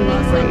God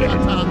through prayer.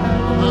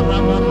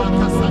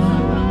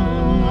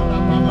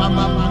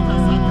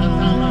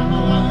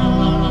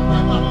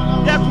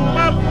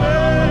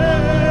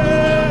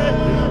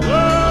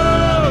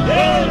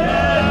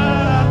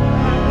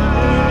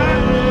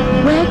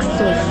 Works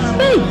of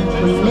faith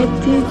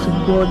connecting to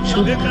God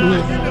through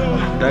prayer.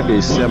 That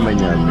is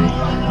Semanyame.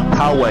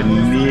 Power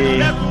near.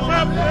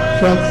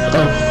 Works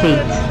of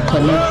faith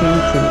connecting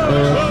to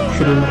God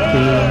through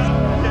prayer.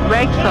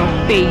 Works of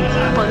faith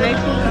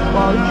connecting to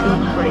God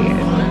through prayer.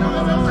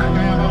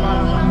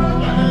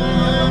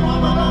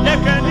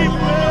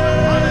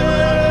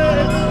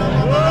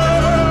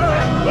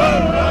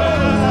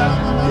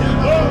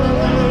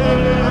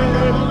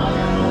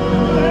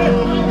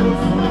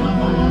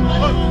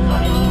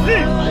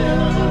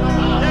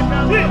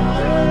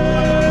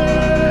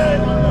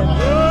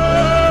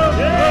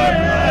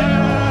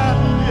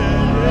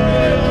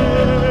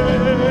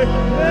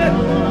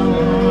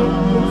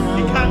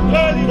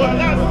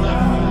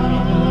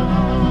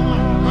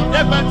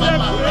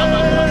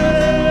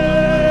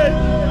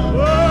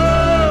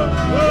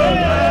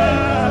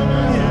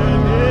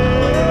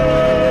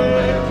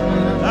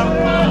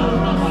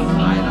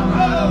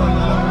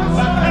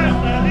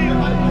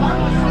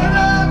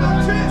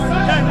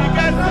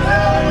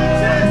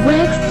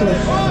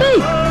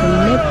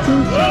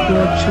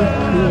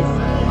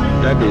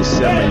 That is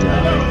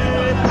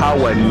Semanyame.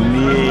 Power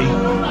near.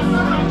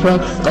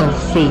 Works of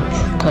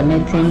faith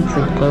connecting to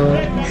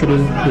God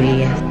through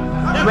prayer.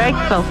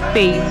 Works of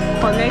faith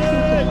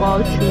connecting to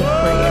God through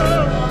prayer.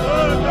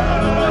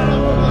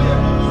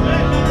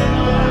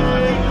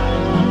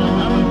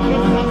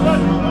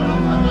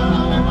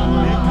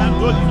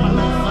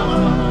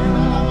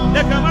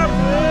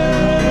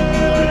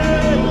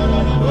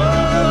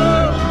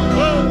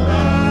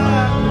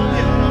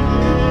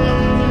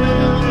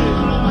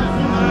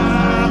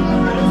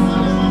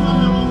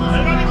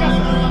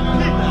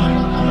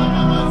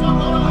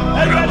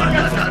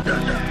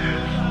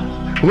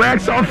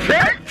 Works of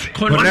faith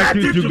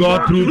connected to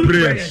God through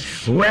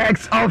prayers.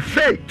 Works of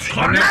faith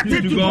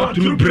connected to God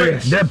through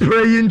prayers. The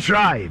praying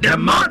tribe. The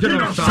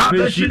mountain of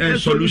salvation and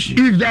solution.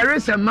 If there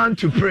is a man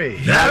to pray,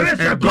 there is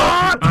a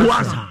God to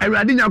answer.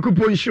 Eradi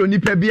Nyankopon show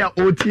nipa bia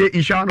otie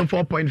Insha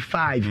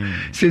 4.5.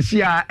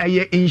 Sesia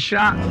eye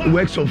Insha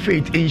works of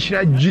faith.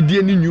 Insha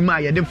jidie ni nyuma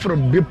ye de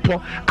from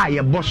bepo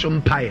aye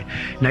bosom pae.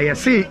 Na ye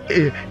say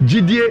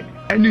jidie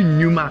enu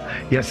nyuma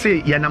ye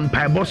say ye nam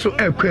pae boso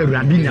ekwa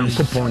Eradi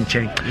Nyankopon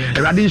chen.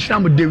 Eradi Insha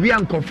mo de wi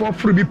ankofo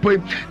furu bi po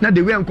na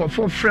de wi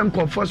ankofo frem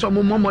kofo so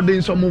mo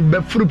moden so mo be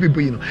furu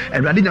people you know.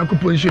 Eradi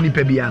Nyankopon show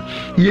nipa bia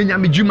ye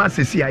nyame juma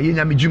sesia ye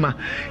nyame juma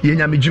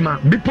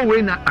bipo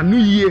we na anu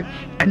yie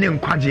ene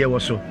nkwaje wo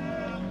so.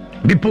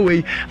 Bipo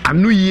we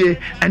anu yie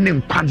ene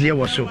nkwaje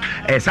wo so.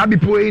 Sa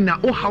bipo we na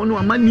o haw no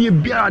amanie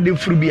biara de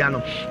furu bia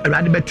no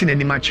Eradi beti na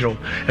nima kiro.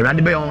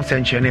 Eradi be on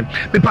senchene.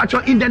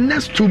 Bipacho in the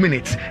next 2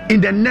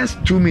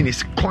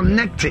 minutes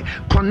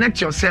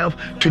connect yourself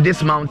to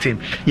this mountain.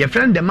 Your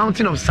friend, the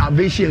mountain of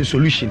salvation and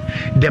solution.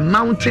 The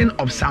mountain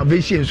of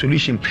salvation and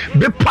solution.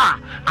 Bipa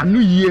anu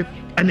yie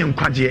ene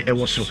nkwaje e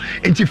wo so.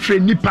 Enti fre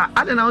nipa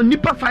adena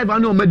nipa 5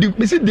 anu omadi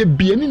me se de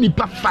bia ni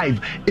nipa 5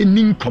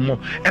 eni nkomo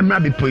emra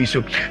bipo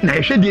iso. Na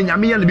ehwe de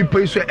nyame ya na bipo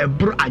iso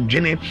ebro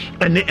adwene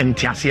ene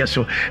entiase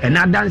so.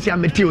 Na dance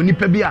amete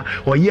onipa bia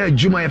oye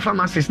adwuma ye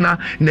pharmacist na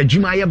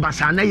adwuma ye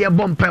basa na ye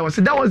bompa.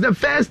 That was the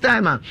first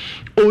time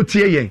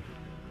otie yen.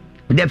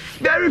 The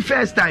very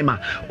first time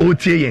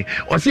otie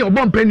o se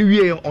obompa ni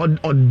wie o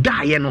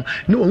dae no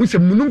na wo se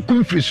munum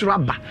kumfiri soro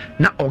aba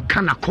na o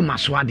kana koma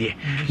so ade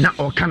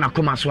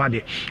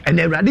and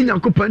Eradi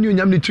Nyankopon ni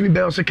onyam ni tumi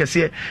be o so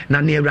kese na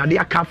na Eradi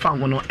aka fa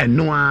ho no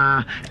eno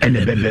a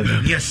ene bebe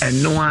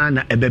eno a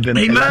na ebebe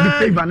Eradi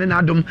favor ne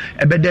na adom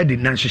ebededi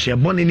na nhyehyɛ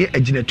bɔne ne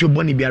aginatu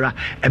bɔne biara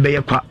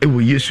ebeye kwa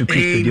ewo Yesu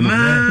Kristo di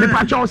me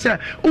pa cho se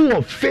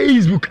o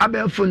Facebook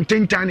abel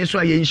fontain tane so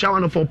ye Insha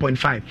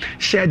 4.5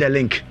 share the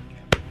link.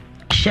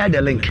 Share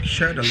the link.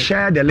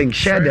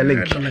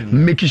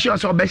 Make sure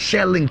so be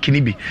share link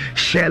ni bi.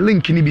 Share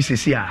link ni bi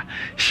sesia.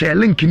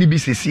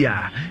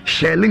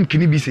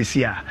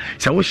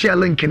 So we share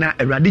link na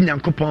Eradi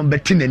Nyankopon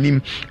beti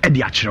nanim e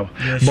di akero.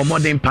 Bo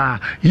modern pa.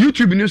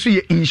 YouTube no so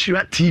ye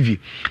Insura TV.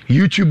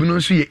 YouTube ni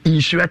ye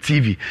Insura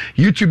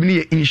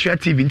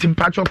TV. Ntim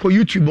patcho ko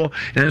YouTube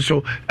and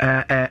so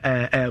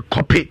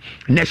copy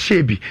na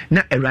share bi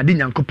na Eradi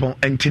Nyankopon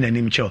enti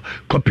nanim cho.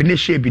 Copy na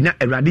share bi na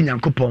Eradi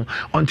Nyankopon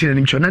enti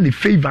nanim cho na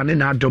favor ne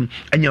na adom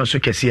enya so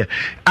kese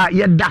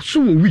yɛda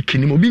so wɔ week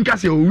nim obi nka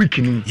sɛ wɔ week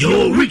nim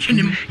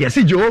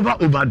yɛsɛ Jehovah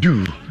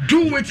overdo.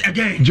 Do it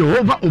again.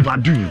 Jehovah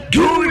overdo.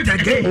 Do it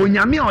again.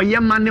 Onyame a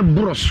ɔyɛ ma ne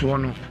boroso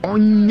no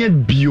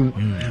ɔnyɛ bio.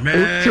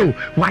 Otew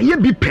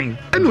wayɛ bi pen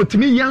ɛna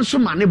otimi yɛn so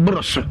ma ne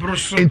boroso.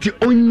 Enti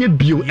ɔnyɛ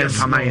bio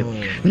ɛfama yɛ.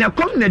 Na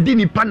kom na di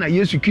nipa na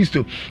Yesu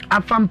Kristo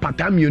afa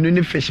mpatamionu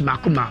ne fish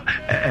makoma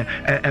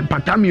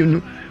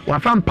mpatamionu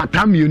wafa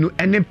mpatamionu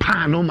ene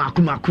paano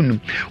makomakunum.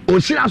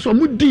 Osira so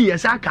mudi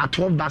yesaka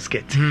 12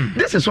 basket.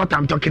 This is what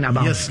I'm talking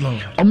about. Yes,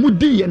 Lord.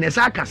 Omudi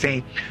yesaka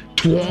say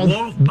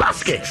 12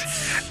 baskets.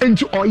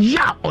 Enti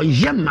oya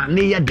mane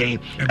ye den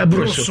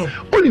ebroso.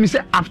 Only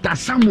say after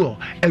Samuel,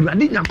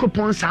 Ewurade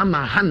Nyankopon sa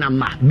ma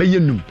Hanama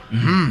beyenum.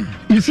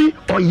 You see,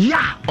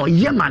 oya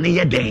mane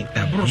ye den.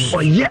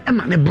 Oya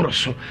mane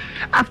broso.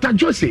 After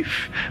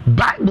Joseph,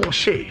 Bible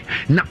say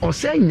na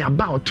ose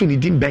nyaba otuni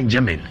din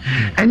Benjamin.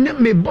 Ene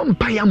me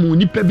bompa mu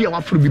nipa bi a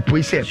wafro bi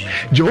poi say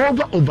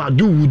Jehovah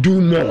overdo will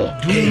do more.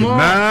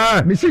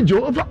 Amen. Me say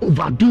Jehovah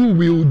overdo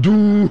will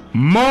do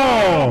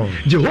more.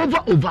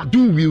 Jehovah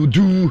overdo will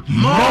do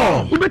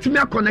more. We bet me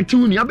connect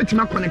you, you bet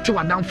me connect you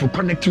down for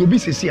connect you be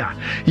sisi a.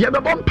 Ye be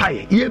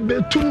bompaye, ye be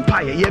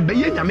tumpaye, ye be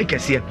ye nyame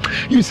kese.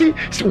 You see,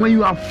 so when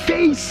you are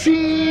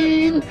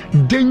facing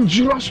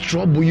dangerous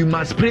trouble, you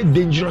must pray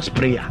dangerous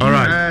prayer. All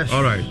right.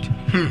 All right.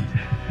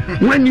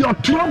 When your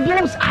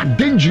troubles are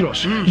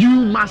dangerous, you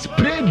must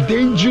pray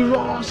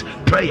dangerous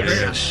prayers.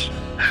 Yes.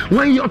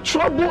 When your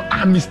troubles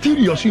are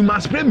mysterious, you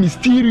must pray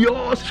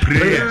mysterious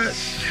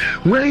prayers.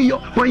 When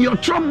your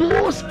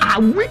troubles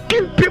are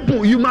wicked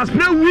people, you must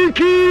pray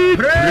wicked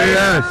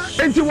prayers.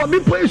 And so what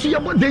we pray is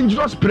about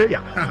dangerous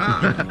prayer.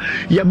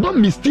 You about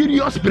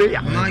mysterious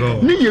prayer.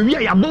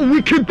 You about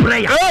wicked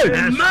prayer.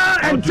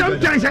 And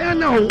sometimes I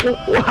know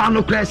how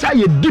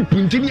you deep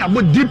into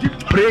about deep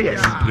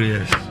prayers.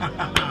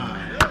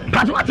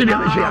 But what did you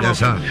say? Yes,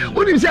 sir.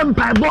 When you say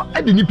Empire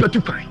at the Nipper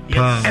to Quine,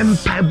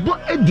 Empire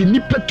at the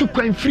Nipper to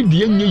Quine free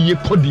the ye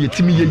called the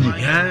Timmy.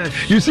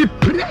 You see,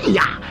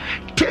 prayer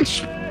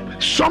takes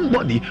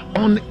somebody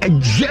on a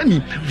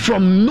journey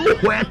from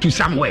nowhere to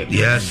somewhere.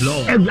 Yes,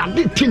 Lord. And then I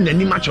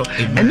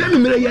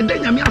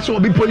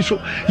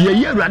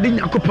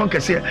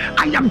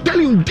am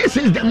telling you, this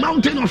is the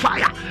mountain of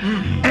fire.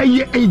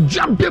 A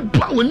jump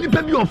power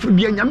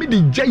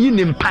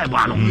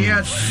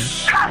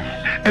yes.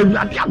 And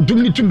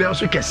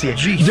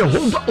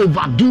Jehovah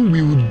overdo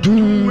will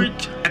do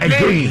it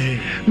again.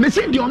 Me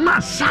say the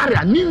man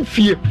Sarah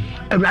Nymphy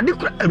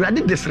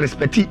already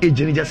disrespect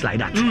age just like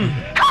that.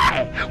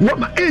 Hey, what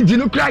my age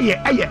no cry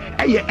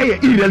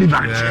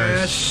irrelevant.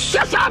 Yes.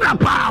 Sarah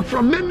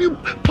from many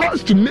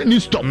pause to many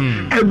stop.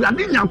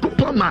 Already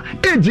Nyankopon ma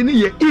age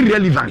ni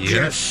irrelevant.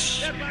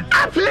 Yes.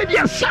 After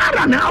the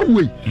Sarah now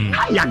we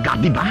haya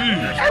gadiba.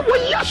 E wo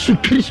Yesu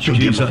Christo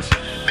Jesus.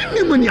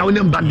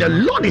 But the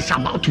Lord is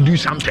about to do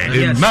something.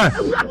 Amen. Amen.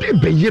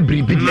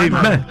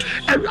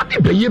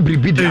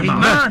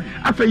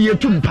 After you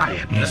to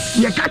empire,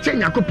 you catch a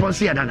Nyankopon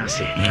say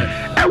adanase.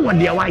 And what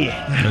they are,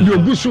 you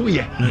go so ye,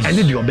 and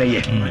you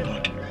obey.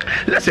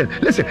 Listen.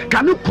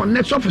 Can you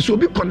connect office? So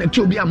be connect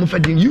to be a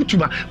moving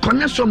YouTuber.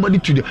 Connect somebody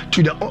to the.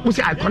 We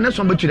say I connect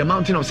somebody to the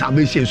mountain of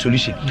salvation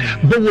solution.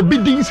 But we be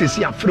doing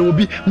say after we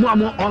be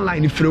more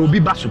online. If we be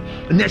basu,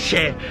 ne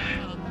share.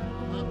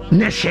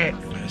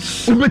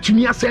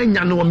 Ubetumi asa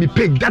nya no me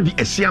page Daddy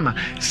Esiama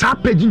sa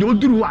page no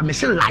duru wa me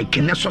say like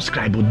and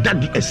subscribe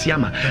Daddy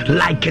Esiama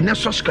like and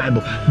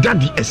subscribe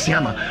Daddy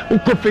Esiama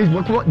uko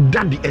Facebook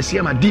Daddy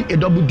Esiama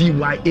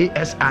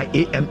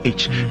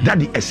DADDYASIAMH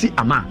Daddy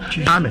Esiama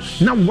amen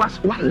now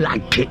what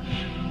like it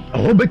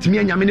Robert me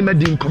nya me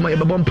medin komo ye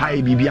bebon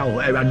pai bibia o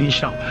Erade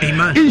Insha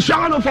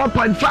Insha no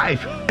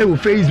 4.5 e wo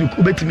Facebook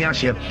ubetumi a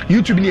share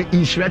YouTube ni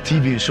Insha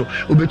TV so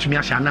ubetumi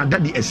a share na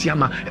Daddy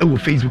Esiama e wo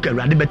Facebook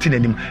Erade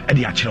betinanim e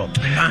de a kire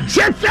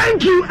say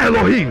thank you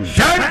Elohim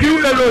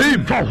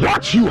for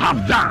what you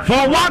have done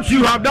what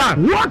you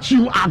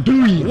are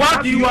doing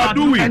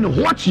and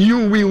what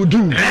you will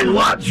do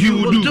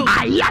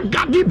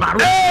ayagadi baro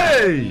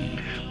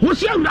wo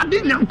say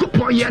Erade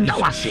Nyankopon ye da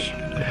wase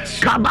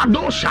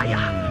kabado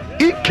shaya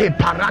Ike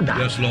parada.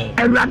 Yes, Lord.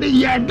 Erade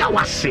ye da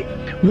wase.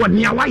 Wo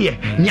niawa ye,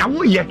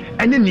 niawo ye,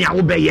 ene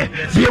niawo be ye.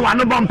 Bi wa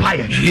no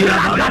bompaye.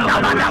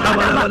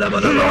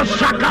 Lo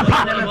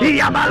shakapa,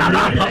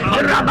 iyabalaba,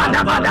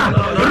 rabadabada,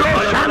 lo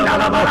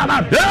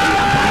shandalabalaba.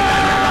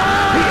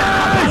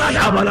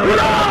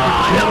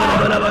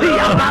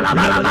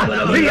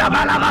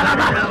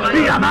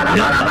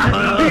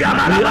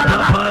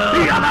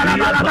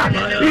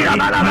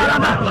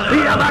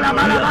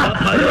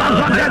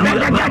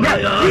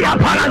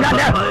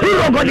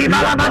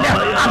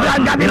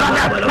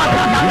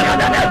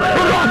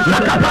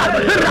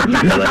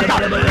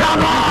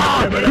 Come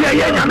on.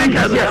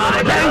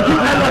 Thank you,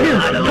 Elohim,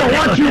 for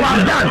what you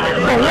have done,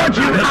 for what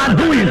you are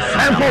doing,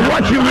 and for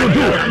what you will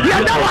do.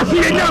 That was the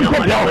young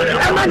couple.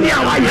 And then you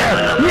are here.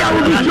 You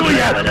will be sure.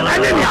 And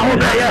then you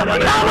are here.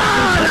 Come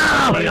on now.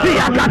 Can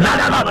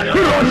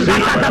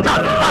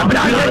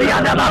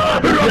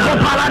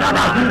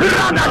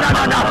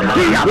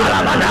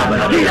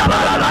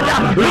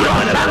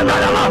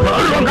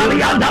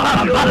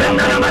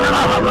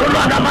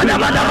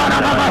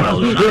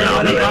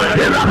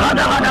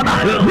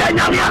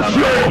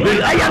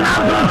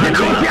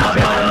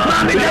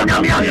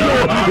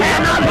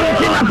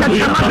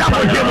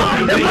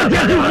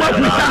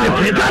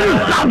you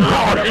thank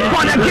God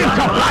for the gift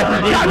of life?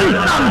 Can you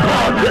thank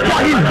God for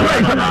His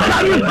grace?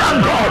 Can you thank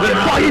God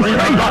for His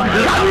favor?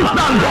 Can you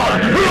thank God?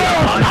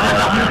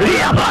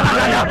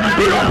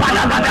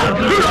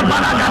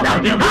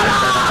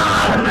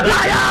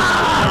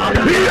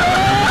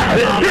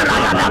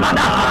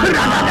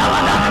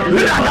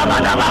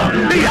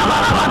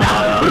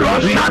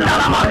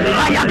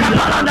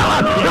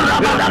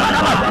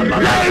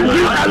 Thank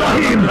you,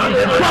 Elohim,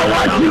 for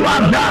what you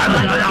have done,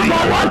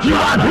 for what you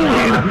are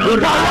doing,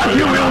 for what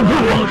you will do.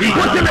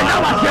 What you may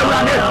now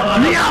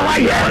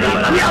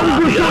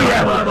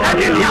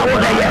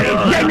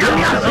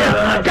say,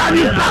 can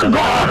you thank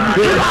God?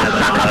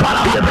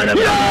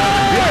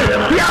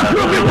 You have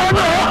proved before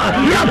no,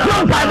 you have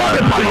proved by more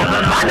before no.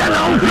 I don't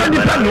know who's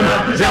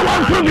independent. Say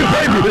one prove you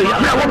baby.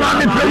 Say one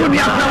man is you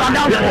have no one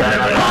else.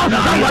 Call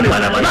somebody.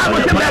 I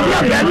was a baby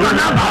of them.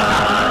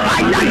 I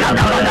do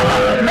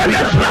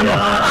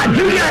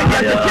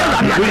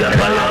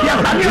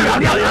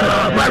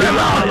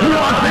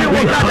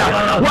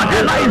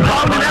whatever is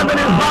bound in heaven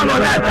is bound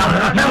on earth,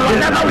 and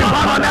whatever we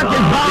bound on earth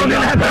is bound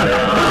in heaven.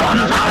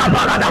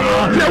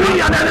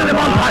 We are in the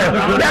bonfire.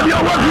 There you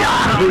are.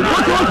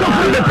 What also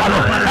feel the power,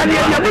 and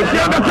yet you need to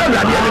understand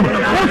that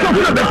also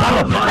feel the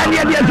power, and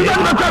yet you don't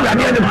understand that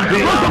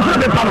also feel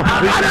the power. I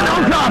don't know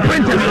how to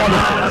print it for you.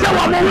 So I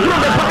won't throw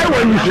the power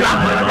when you shot,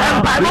 and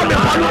by what the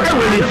power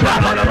when you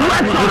shot.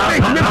 Let's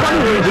face the power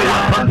when you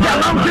shot. The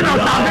mountain of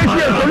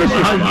salvation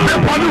solution. The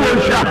power when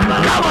you shot.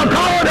 Come on,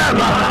 call them.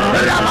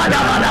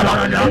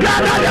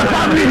 Gather the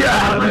family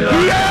here.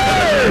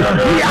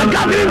 We are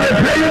gathering the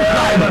praying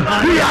side.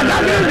 We are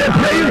gathering the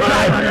praying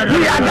side.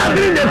 We are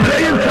gathering the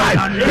praying side.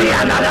 We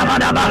are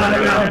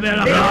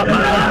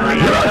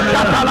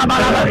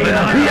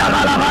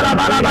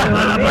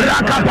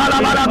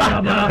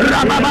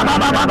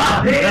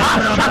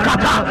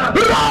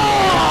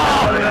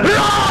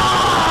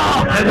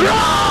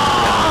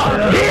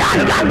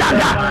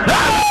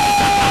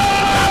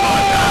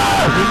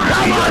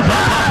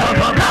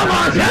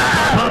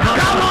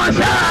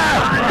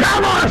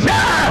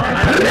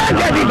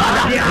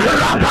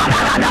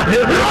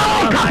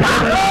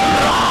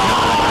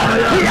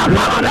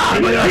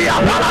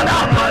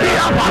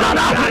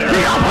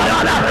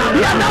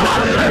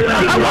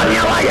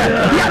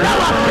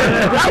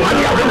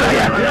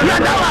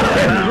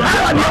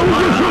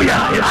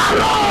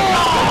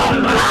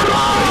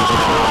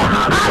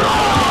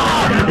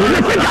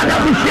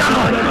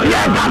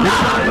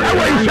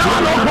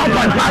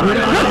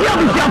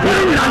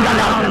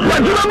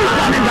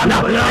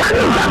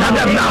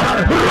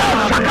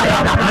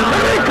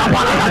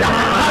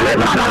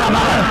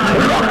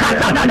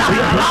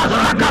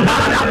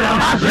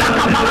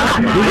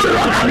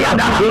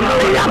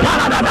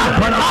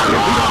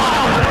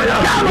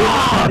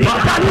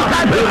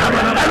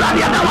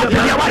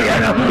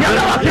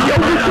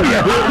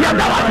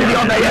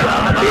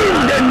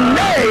in the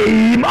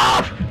name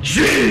of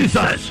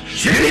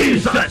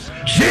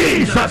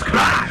Jesus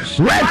Christ.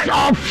 Words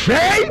of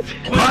faith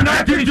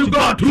connected to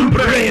God through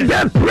prayer.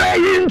 The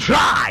praying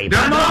tribe.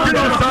 The mountain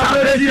of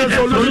salvation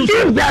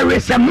solution. If there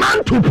is a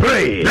man to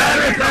pray,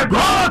 there is a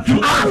God to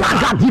answer.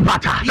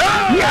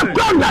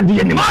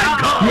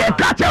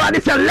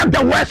 Let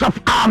the words of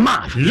our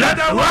mouth, let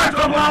the words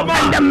of our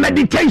mouth, and the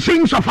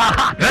meditations of our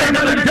heart, and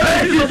the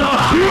meditations of our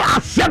heart, be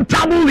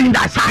acceptable in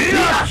thy sight. Be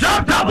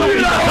acceptable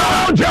in thy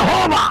sight. Oh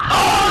Jehovah,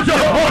 oh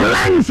Jehovah,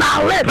 cleanse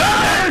our lips,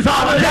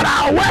 that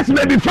our words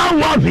may be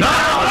found worthy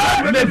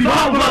at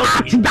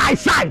thy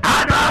sight.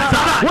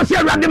 What's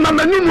your random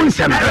mama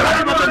numusem?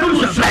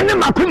 And the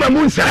Makuma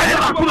Musa,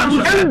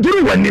 and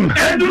do one him,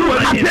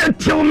 and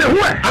tell me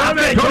where.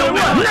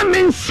 Let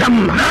me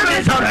some,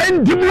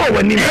 and do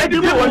one him.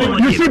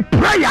 You see,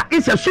 prayer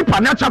is a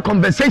supernatural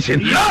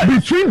conversation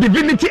between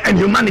divinity and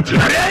humanity.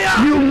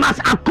 You must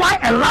acquire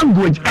a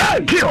language,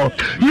 a skill.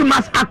 You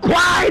must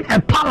acquire a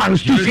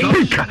balance to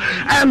speak.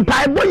 And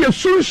by boy, you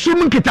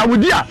soon kita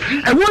wudia,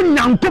 and one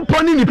young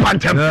company in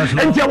Pantem,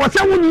 and there was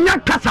a one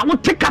yakasa,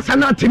 would take us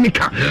an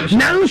antimika.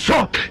 Now,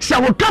 so,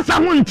 Casa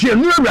won't hear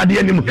no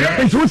radium,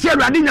 and so say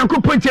Radin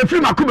Copo,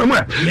 Film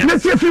Akuma.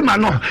 Let's see if you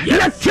man,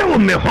 let's tell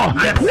me,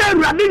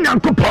 then Radin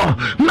and Copo,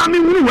 Mammy,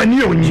 when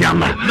you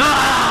yama.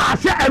 Ah,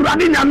 say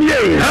Radinam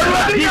ye,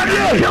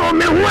 tell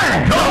me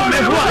where,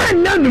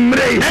 none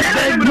race,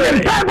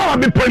 the Bible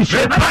be punched,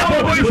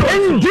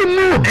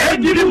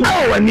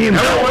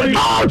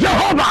 Oh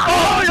Jehovah,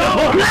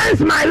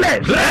 cleanse my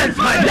lips.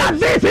 That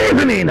this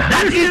evening,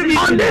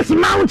 on this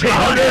mountain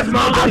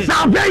of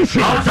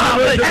salvation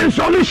and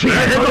solution,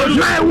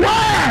 my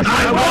words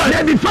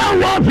may be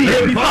found worthy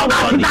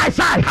at thy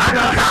side. Come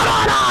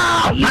on out.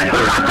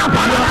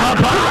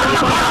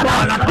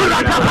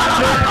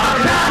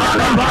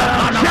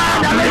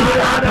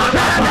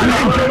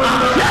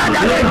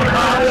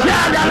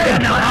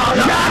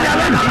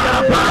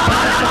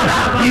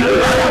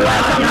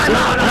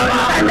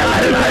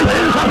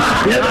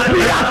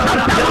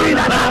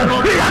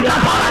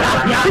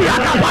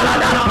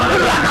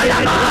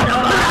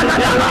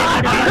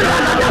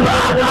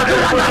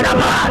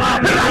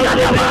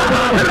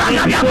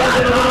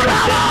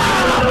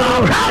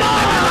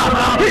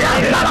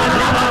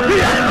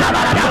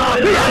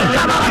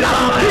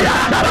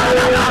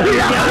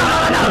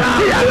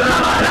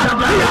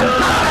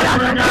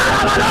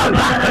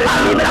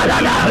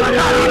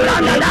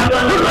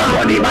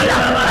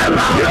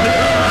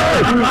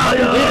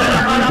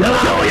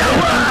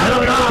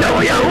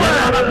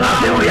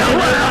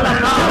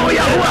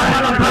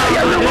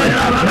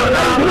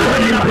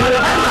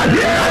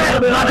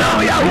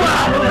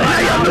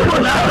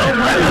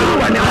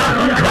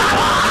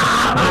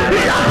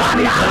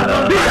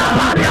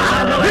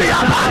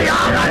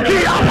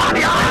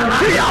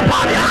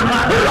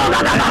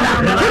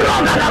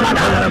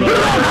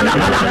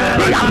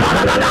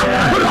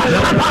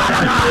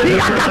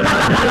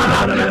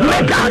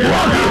 Make us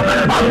worthy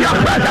of your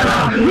presence.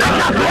 Make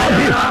us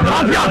worthy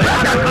of your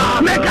presence.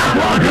 Make us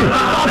worthy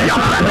of your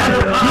presence.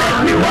 Make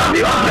me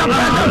worthy of your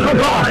presence, oh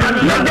God.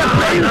 Make the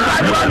praying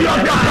side worthy of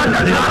your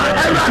presence.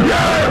 And right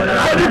here,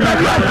 every time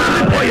you are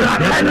singing for you,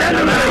 and then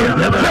the word,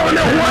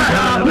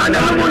 and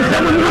then the one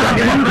seven you are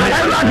giving.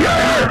 And right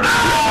here,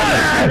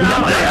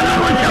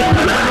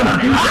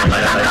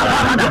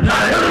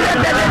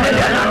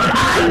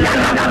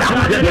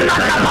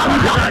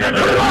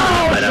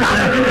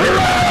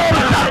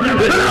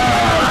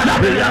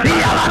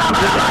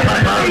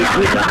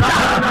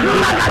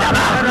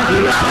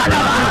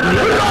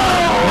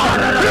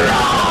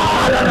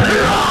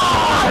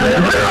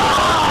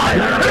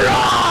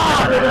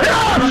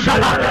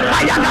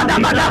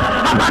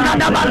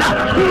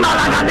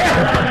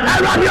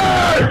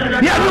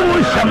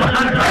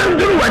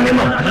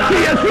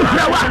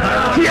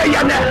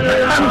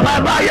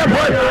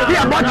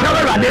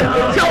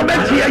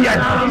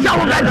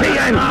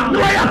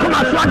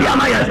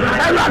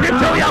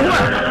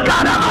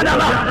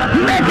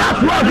 make us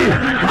worthy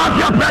of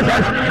your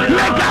presence.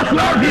 Make us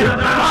worthy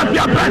of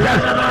your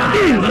presence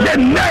in the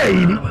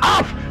name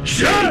of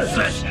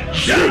Jesus.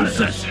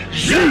 Jesus.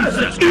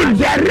 Jesus. If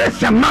there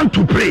is a man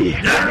to pray,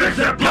 there is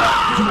a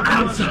God to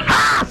answer.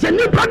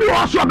 Anybody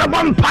also the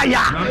vampire.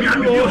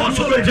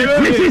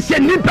 This is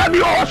anybody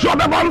also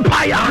the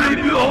vampire.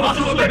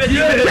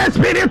 The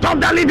Spirit of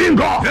the living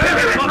God.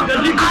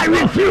 I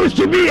refuse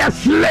to be a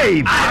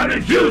slave. I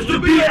refuse to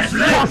be a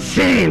slave for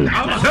sin,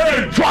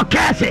 for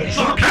curses,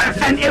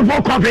 and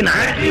evil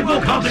covenant.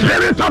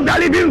 Spirit of the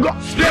living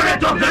God.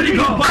 Spirit of the living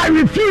God. I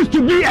refuse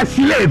to be a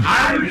slave.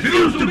 I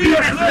refuse to be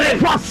a slave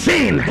for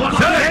sin,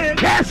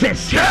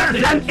 curses,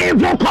 and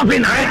evil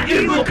covenant.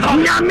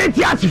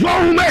 Nyametias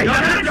for me.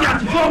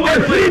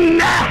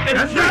 Efrinne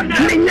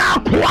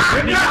Minyakwa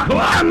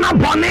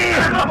Amabone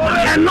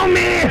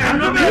Enome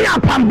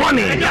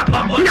Nyapambone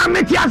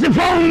Nyametias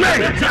for me.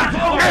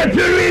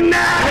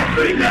 Efrinne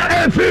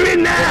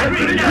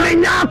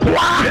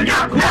Minyakwa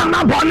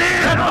Amabone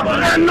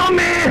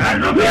Enome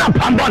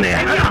Nyapambone.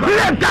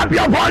 Lift up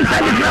your voice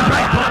and declare,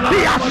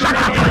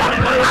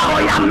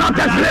 I am not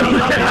a slave to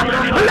sin.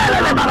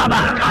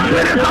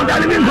 Spirit of the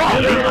living God,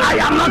 I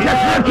am not a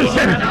slave to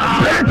sin.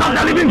 Spirit of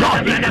the living God,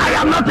 I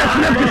am not a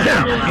slave to sin.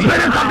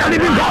 Spirit of the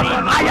living God,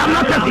 I am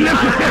not a slave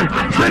to sin.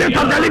 Spirit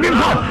of the living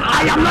God,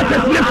 I am not a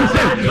slave to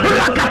sin.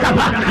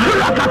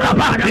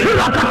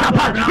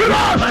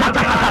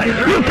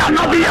 You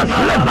cannot be a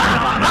slave.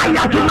 I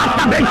am to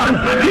masturbation.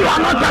 You are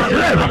not a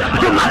slave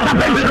to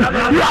masturbation.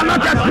 You are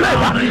not a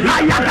slave.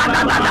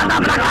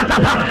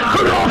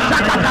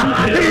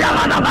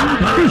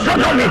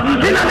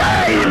 In the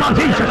name of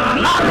Jesus.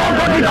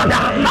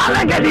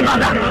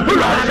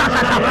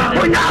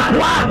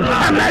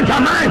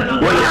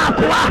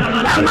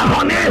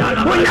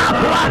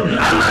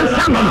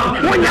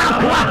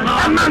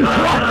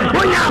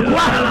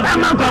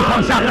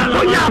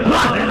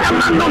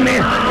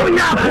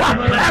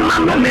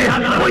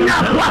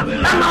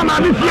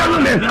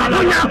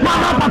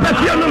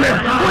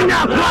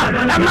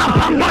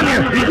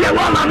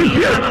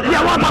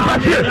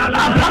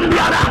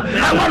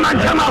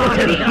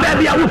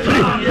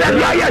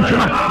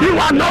 You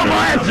are no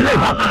more a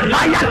slave.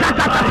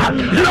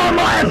 No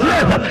more a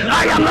slave.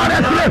 I am not a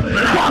slave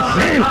for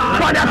sin,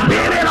 for the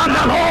Spirit of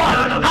the Lord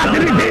has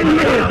redeemed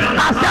me,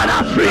 has set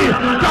us free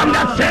from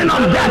the sin pain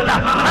of death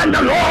and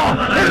the law.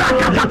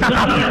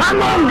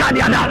 Among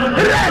Gadiada,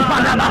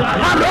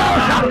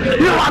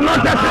 you are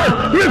not a slave.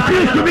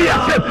 Refuse to be a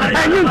slave.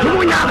 And you to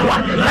Munyakwa,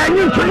 and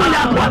you to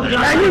Munyakwa,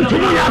 and you to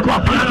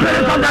Munyakwa.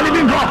 Spirit of the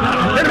living God.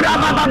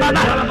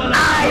 I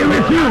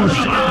refuse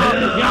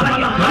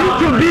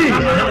to be a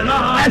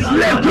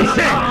slave to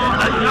sin.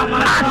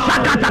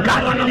 Asakataka,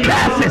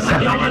 curses,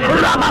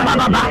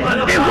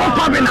 evil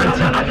covenant.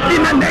 In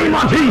the name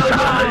of Jesus,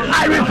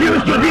 I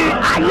refuse to be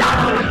Aya.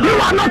 You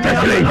are not a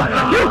slave.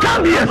 You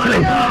can't be a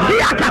slave.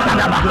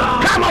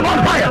 Come up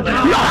on fire.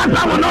 Your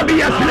husband will not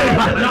be a slave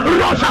to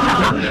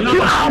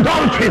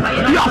adultery.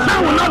 Your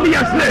son will not be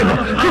a slave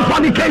to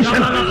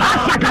fornication.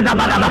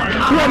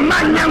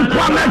 Romanian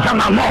Kwame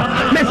Jamamo.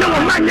 They say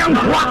Romanian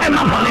Kwame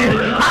Mabone.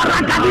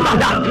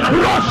 Arakadibada.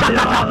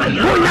 Rosakata.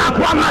 Unya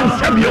Kwaman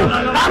Sebio.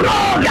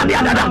 Aroga the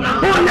other.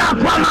 Unya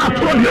Kwama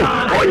Trobio.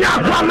 Unya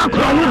Kwama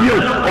Kronubio.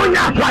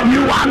 Unya Kwa.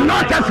 You are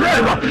not a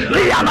slave.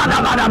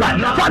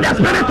 For the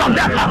spirit of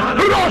death.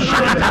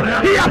 Rosakata.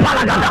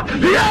 Iapalagada.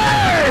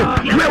 Yay!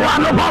 We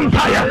want a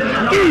vampire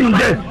in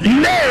the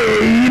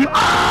name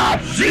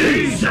of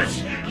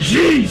Jesus.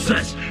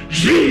 Jesus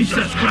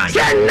Christ.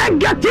 Say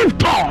negative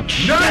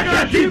thoughts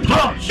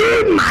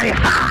in my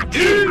heart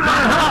and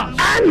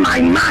my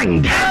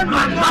mind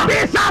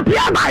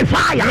disappear by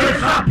fire.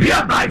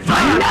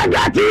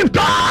 Negative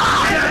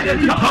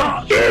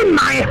thoughts in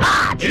my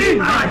heart, in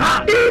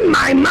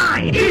my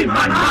mind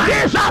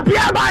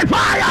disappear by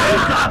fire.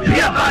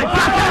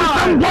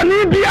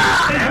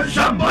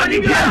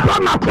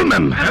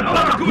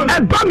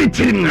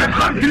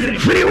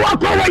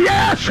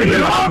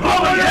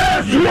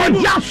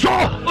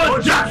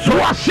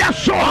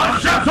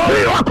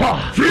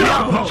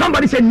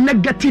 Somebody say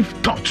negative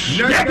thoughts.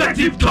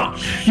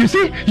 You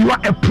see, you are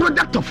a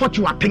product of what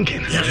you are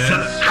thinking.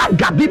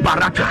 Hagabi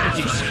baraka.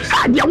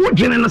 Hadia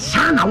wudwene no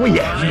sana wo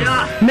ye.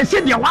 Me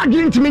say dia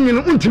wadwene ntimi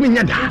nyino untimi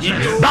nyeda.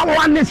 Ba wo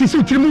wan nesi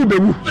sutiri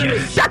bewu.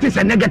 That is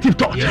a negative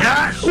thought.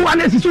 Wo wan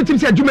nesi sutiri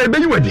say adwuma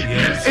ebeyi wadi.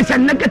 It's a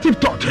negative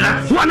thought.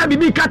 Wo wan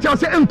bibi ka tell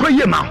say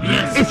enkoye ma.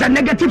 It's a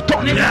negative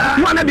thought.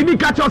 Wo wan bibi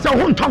ka tell say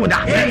ho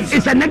ntowoda.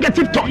 It's a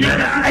negative thought.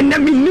 And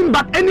then meaning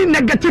but any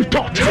negative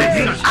thought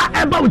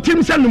about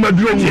him say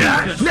numaduro.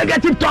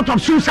 Negative thought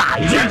of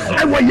suicide.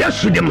 And we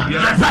yes to them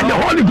by the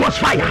Holy Ghost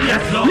fire.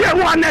 Yeah,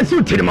 one is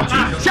to them.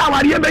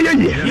 Shawari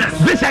ebeye.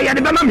 This I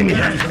the mama me.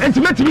 And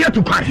to make me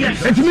to cry.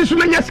 And to me to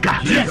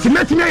menyeska. To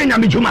make me in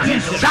amijuma.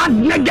 Sad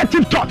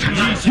negative thought.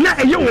 Na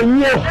eyo wo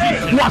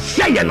was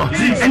saying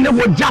and the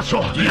word just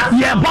so.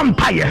 Yeah,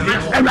 vampire.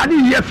 And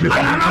ready here free.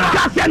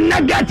 That's a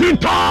negative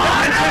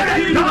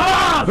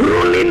thought.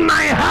 Ruling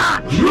my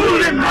heart.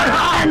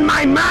 And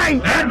my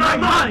mind.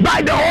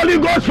 By the Holy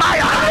Ghost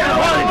fire.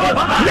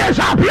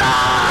 Disappear.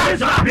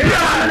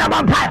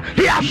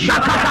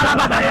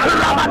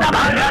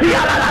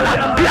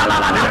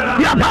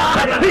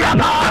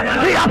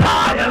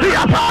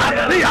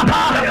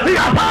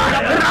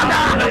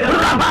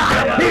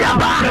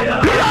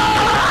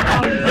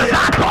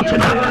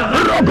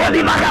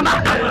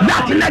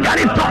 That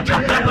negative thought,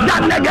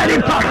 that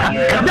negative thought,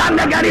 that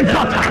negative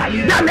thought,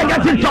 that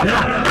negative thought,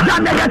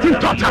 that negative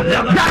thought,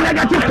 that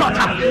negative thought,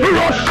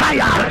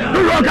 Roshaya,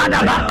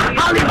 Rogadaba,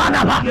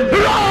 Alibadaba,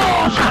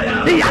 Rosh,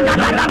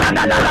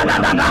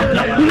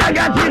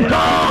 negative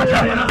thought,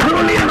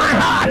 ruling my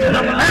heart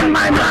and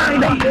my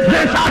mind,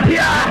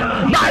 disappear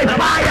by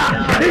fire,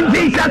 in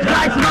Jesus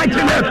Christ's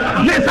mighty name,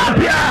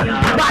 disappear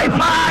by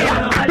fire,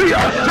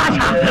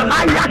 Yoshasha,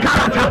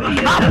 Ayakarata,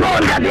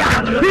 Apolia,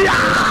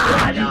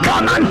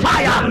 come on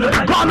fire,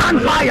 come on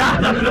fire,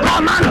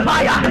 come on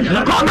fire,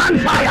 come on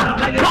fire,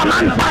 come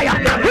on fire,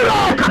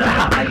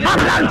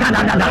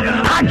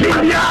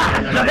 Agilia,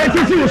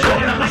 Esisuso,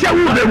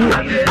 Sewubewu,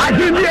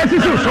 Agilia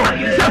Esisuso,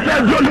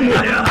 Sefedolumu,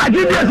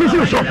 Agilia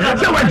Esisuso,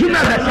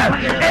 Sewajuna,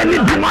 any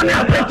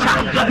demonic picture,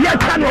 yet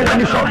can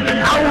when so. I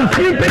will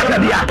feel picture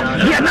there,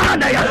 the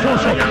another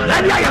Yasoso,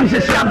 and I am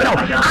Sisabro, I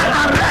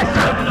arrest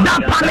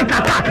that panic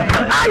attack,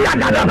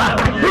 Ayagadaba,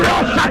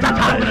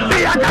 Rosatata,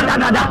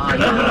 Ayagadada.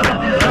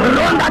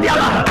 Ronda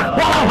diala,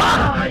 wawa,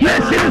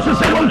 nesini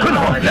susa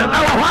wonkuno,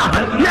 wawa,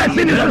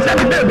 nesini susa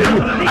bebewu,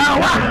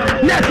 wawa,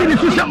 nesini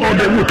susa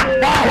obewu,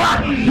 wawa,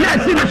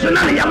 nesini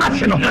sunani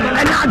yamasino,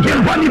 ena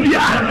agin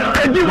bonibia,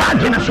 edi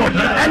wagina so,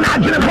 ena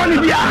agin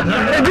bonibia,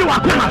 edi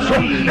wakuma so,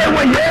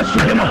 ewe Yesu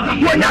demo,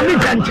 wonyami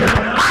gente,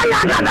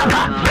 ayagadaba,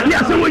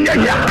 yasi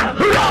wonyeya,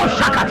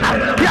 roshakata,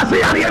 yasi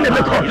yariene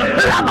beko,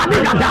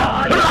 rabadigada,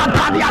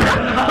 rabadiada,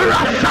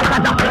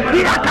 roshakata,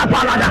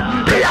 yakapalada,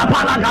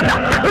 yapalagada,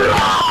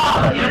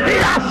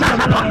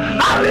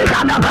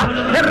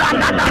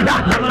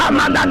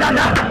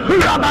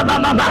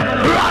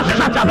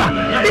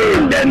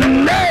 in the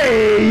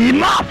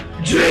name of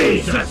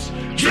Jesus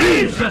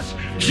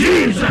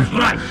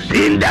Christ,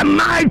 in the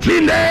mighty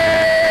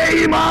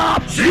name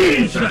of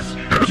Jesus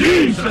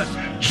Christ.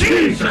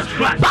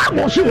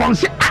 Bible she won't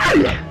say,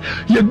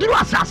 you do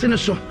assassin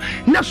so,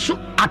 not so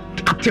at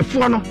the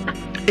phone.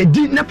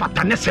 edi ne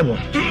fata ne se wo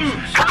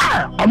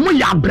omo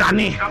ya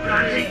brane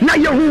na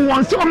yehu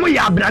won se omo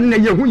ya brane na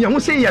yehu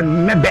se ye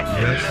mebe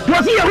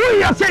wo se yehu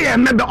ye se ye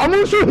mebe omo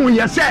nso hu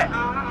ye se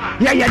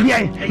ye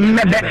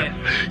mebe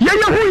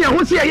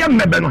yehu se ye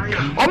mebe no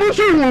omo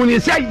nso hu ni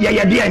se ye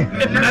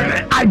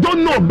I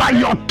don't know, but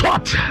your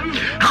thought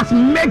has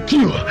made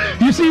you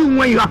see,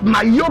 when you have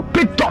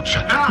myopic thoughts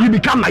you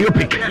become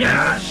myopic.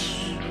 Yes.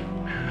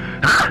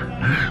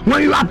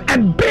 When you have a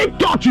big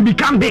thought, you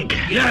become big.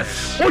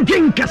 Yes.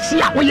 Ojin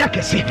kesia oya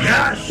kesi.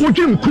 Yes.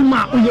 Ojin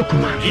kuma oya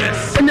kuma.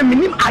 Yes. And the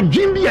minim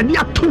ajimbi adi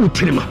atu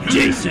tirima.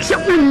 Jesus. Se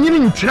unyini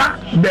ntira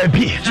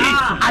baby.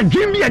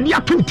 Ajimbi adi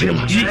atu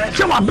tirima.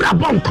 Se wabra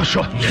bon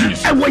kosho.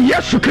 Ewo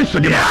Yesu Kristo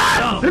de.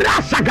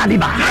 Rasa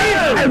gadiba.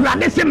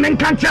 Erade se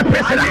menkantia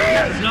presela.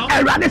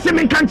 Erade se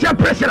menkantia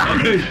presela.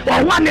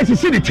 Or one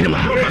necessity tirima.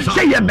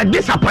 Say you be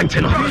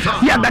disappointed.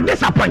 You be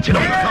disappointed.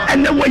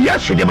 And the way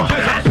Yesu de.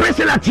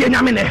 Presela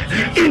tianyamine.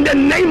 In the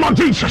name of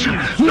Jesus,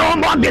 no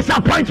more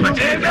disappointment,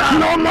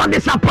 no more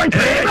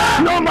disappointment,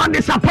 no more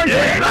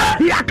disappointment.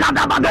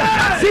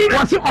 See,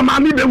 what's it on my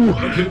middle?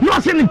 You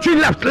are saying till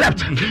left.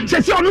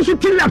 Say, see, on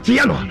the left,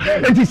 yellow.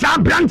 It is our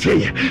branch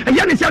here. And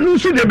then it's a new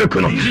city. That's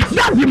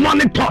the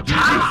money thought.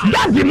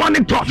 That's the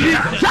money thought.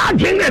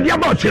 Charging the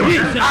about you.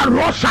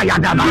 Arosha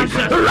Yadaba,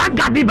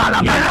 Ragadi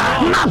Balaba,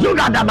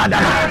 Nazugadabada,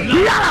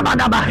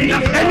 Yarabadaba.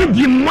 Any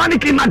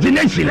demonic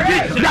imagination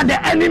that the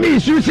enemy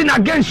is using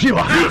against you.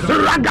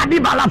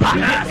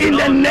 In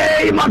the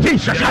name of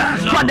Jesus,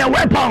 for the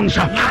weapons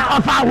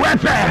of our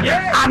warfare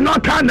are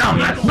not carnal,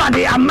 but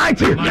they are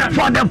mighty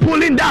for the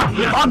pulling down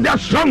of the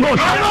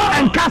strongholds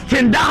and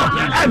casting down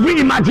every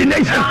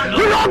imagination.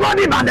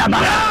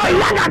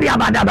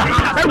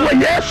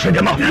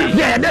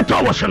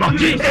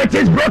 It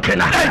is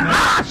broken.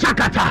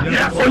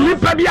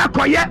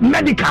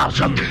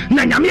 Medicals.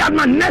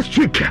 Next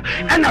week,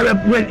 and I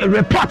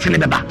report in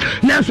the back.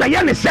 Now, so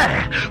I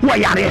say,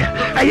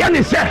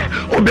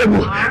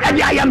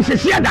 and I am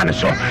sincere than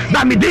so.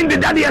 But me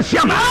didn't daddy as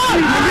yam.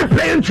 I am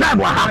playing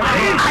trouble.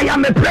 I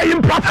am a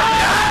playing prophet.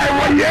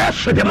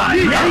 Yes, the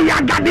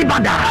Yagadi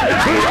Bada.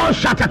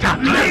 Shatata.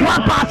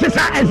 What passes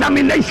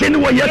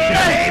examination were yes.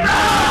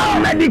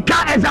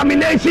 Medical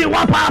examination.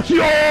 What pass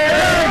you?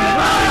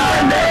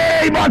 In the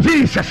name of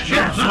Jesus.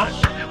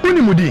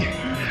 Unimudi.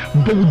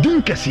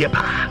 Boudin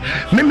Kasiapa.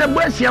 Meme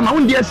Bessiama,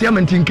 un dear Siam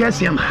and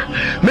Tinkasiama.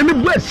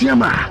 Meme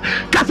Bessiama.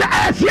 Casa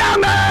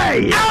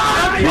Asiame.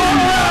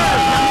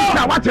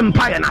 Now, what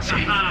empire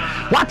Nasi?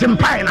 What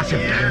empire Nasi?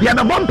 You have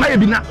a vampire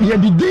bina, you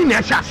have the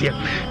dinner chassis.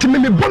 To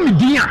me,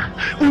 Bomidia,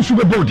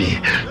 Unsubodi.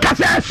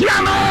 Casa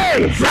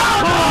Asiame.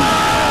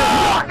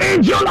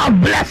 Angel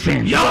of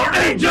blessing. Your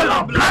angel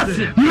of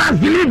blessing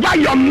must deliver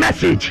your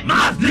message.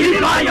 Must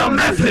deliver your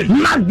message.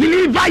 Must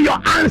deliver your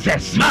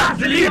answers. Must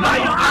deliver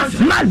your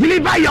answers. Must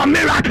deliver your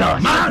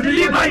miracles. Must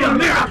deliver your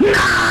miracles.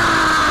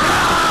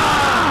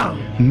 Now.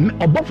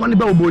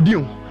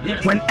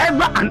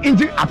 Whenever an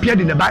angel appeared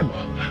in the Bible,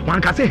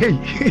 one can say, hey,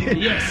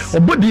 yes.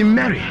 Obodi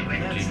Mary,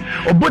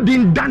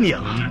 Obodi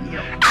Daniel,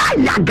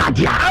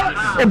 Ayagadia,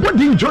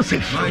 Obodi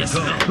Joseph,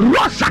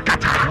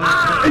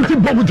 Rosakata, and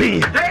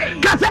Tibodi,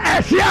 Kasa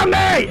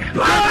Esiame,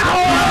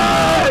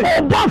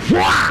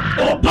 Obafwa,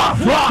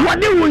 what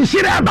do you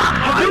see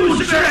about?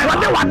 What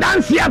do you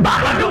dance here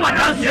about?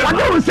 What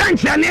do you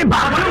send your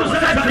neighbor?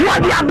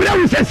 What do you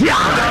bring to see? We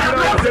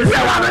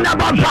are in a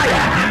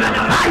vampire.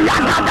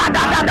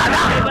 Ayagada.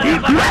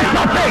 Rest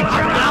of faith,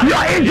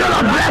 your angel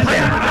of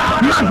blessing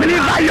must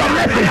deliver your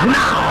message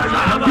now.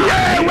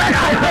 Yeah, rest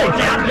of faith,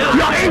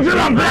 your angel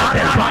of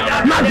blessing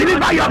must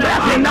deliver your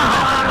blessing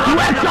now.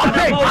 Rest of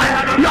faith,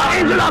 your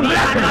angel of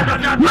blessing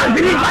must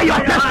deliver your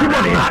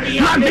testimony,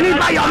 must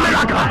deliver your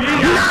miracle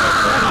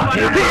now.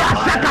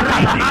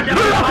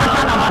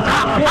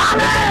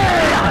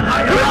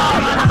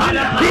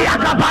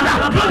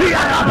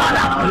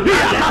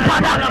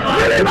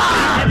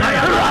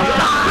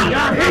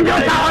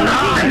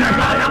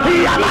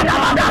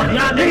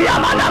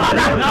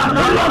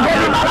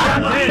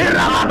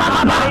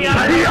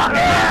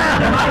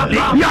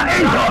 Your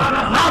angel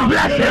of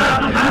blessing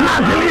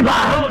must deliver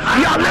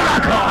your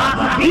miracle.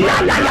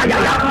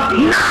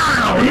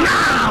 Now.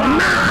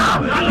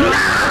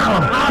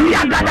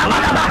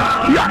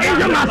 Your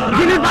angel must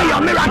deliver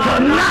your miracle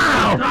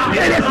now.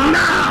 It is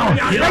now.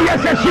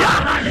 Yes,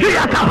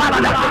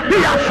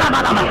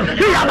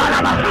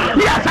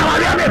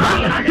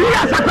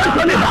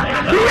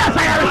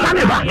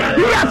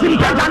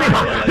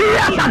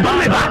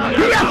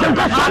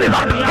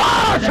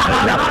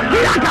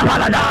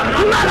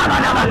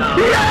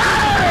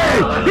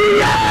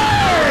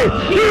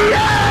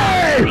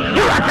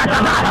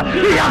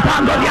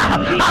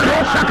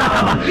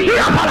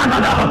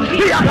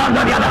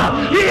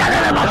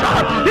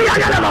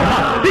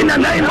 in the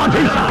name of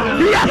Jesus.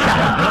 Yes,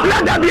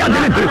 let there be a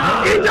delivery.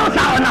 Angels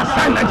are on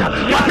assignment.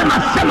 What am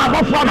I saying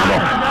about formable?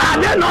 Are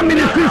there no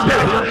ministry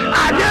spirit?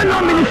 Are there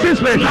no ministry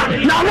spirit?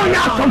 Now we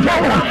have some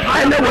forward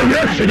and they will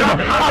use you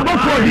about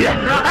phobia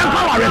and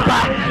power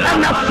repair and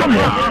not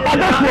somewhere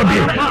about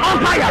phobia on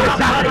fire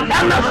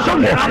and not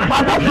somewhere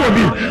about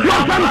phobia. No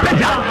from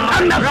Peter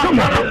and not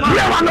somewhere.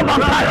 We are one of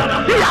vampire.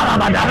 We are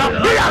Abada.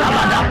 We are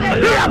Abada.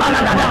 We are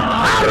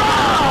Abada.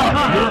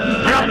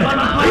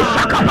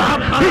 Ishakaba,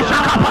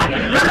 Ishakaba,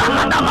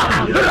 Rakadaba,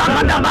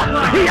 Rakadaba,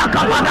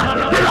 Iyakabada,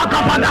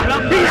 Rakabada,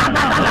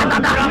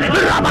 Iyadadadada,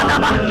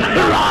 Rabadaba,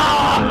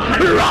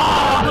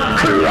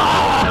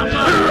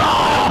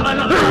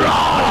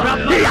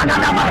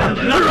 Iyadadaba,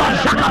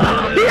 Roshakaba,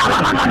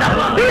 Iyabalagada,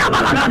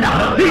 Iyabalagada,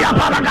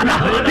 Iyabalagada,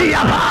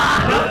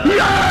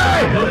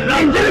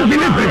 Angelic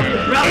delivery,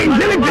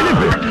 angelic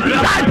delivery,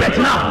 type it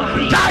now,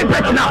 type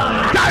it now,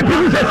 type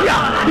it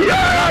now,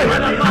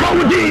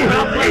 Bawudi,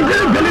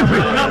 angelic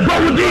delivery,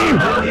 Bawudi,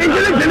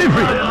 angelic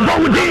delivery,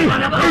 Bawudi,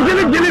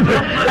 angelic delivery,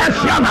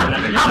 Esiama,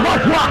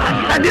 Abofwa,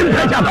 Edim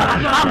Pejaba,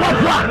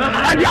 Abofwa,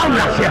 Edi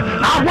Aurasia,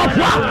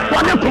 Abofwa,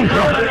 Wadi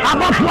Kontro,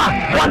 Abofwa,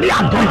 Wadi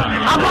Adon,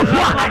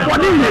 Abofwa,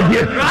 Wadi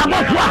Yedie,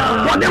 Abofwa,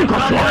 Wadi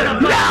Koso,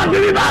 they are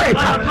delivered,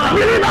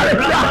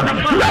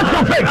 rest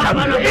of it,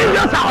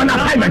 angels are on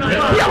assignment,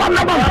 you are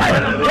not on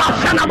fire,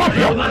 Wasan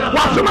Abofwa,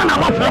 Wasuman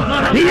Abofwa,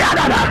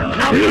 Yadada,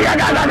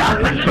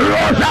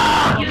 Rosa,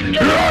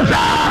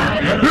 Rosa,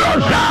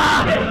 Rosa,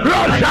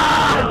 Rosa,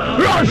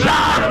 Rosa,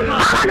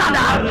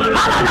 Alagada,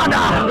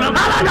 Alagada,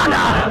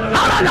 Alagada,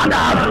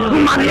 Alagada,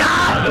 Mania,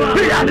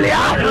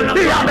 Diablia,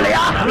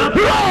 Diablia,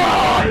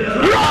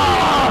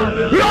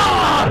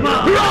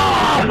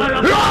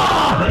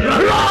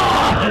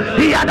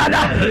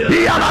 Diadada,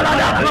 Diabada,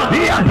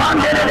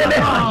 Diabandede,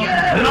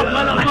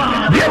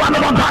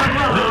 Diabanabamba.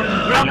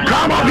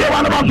 Come on, be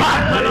one of them.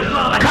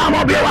 Come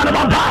on, be one of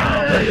them.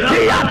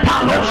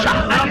 Diapanosha,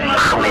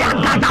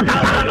 Aliakatata,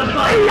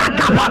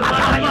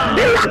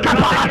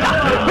 Iakapalata,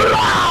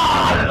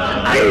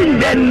 in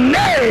the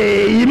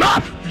name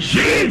of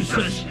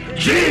Jesus,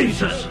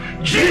 Jesus.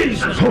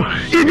 Jesus,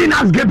 even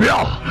as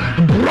Gabriel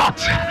brought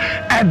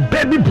a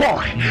baby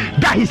boy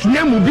that his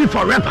name will be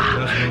forever,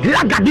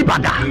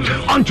 Lagadibada,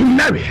 unto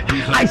Mary,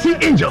 I see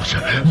angels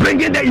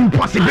bringing the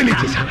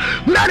impossibilities.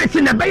 Mary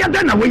in the Bayer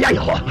than away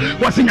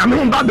was in a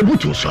room about the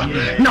Butus.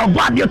 Now,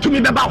 body to me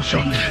the Bauso,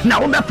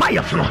 now the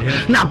fire flow,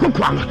 now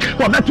Kukwam,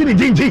 or that to the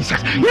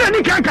Jesus.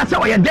 You can't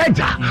say a dead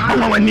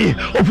on our knee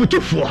of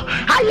Tufu.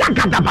 I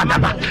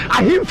Lagadabadaba,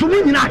 I hear from me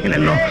in a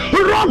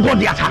wrong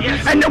body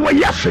and they were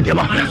yesterday.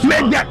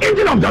 Made the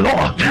angel of the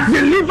Lord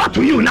deliver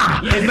to you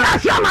now.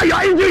 Asiama,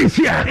 your angel is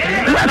here.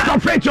 Rest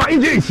of faith, your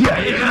angel is here.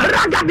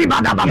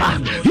 Ragadibadababa.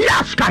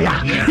 Yes,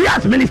 Kaya.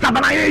 Yes, Minister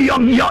Banaya,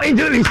 your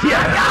angel is here.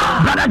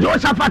 Brother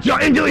Josephat,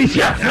 your angel is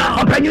here.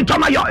 Open you,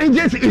 Toma, your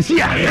angel is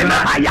here.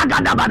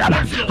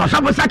 Ayagadabadaba.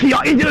 Osafosaki,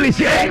 your angel is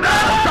here.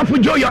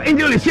 Osafujo, your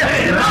angel is here.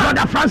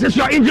 Brother Francis,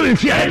 your angel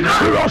is here.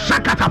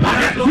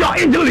 Rosakatapa, your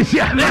angel is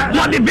here.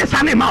 What the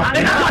Besanema,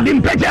 what the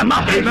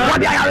Mpejema, what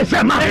the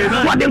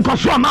Ayarasema, what the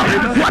Nkoswama,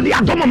 what the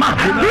Adomoma.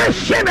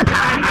 Receive it.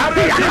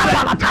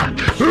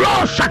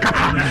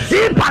 Rosakata,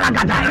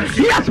 Ipalagada.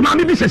 Yes,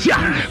 Mammy Bissia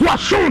was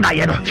soon.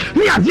 I know.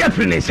 Near the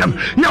Afrinism.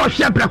 Now,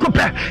 Shepherd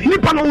Cooper,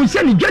 Nippon will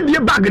send get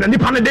your bag in a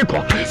Nippon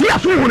deco.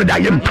 Yes, who would I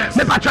am?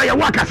 The Pachaya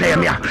Waka say,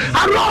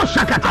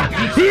 Rosakata,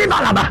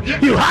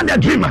 Ibalaba. You had a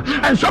dream,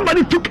 and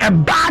somebody took a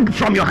bag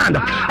from your hand,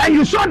 and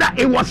you saw that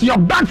it was your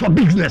bag for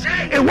business.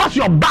 It was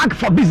your bag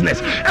for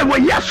business. And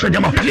when yesterday,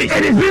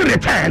 it is being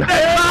returned.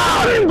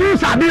 Stolen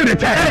goods are being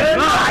returned.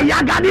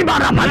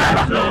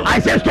 I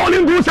said,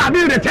 stolen goods are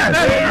being returned.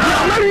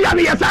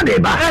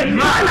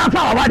 One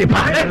for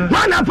Wadipa,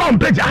 one for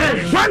Peja,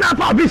 one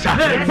for Visa,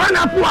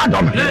 one for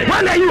Adam,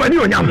 one are you and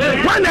you,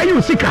 one are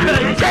you Sika.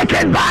 Take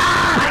it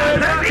back.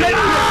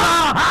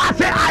 I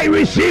say, I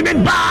receive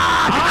it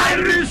back. I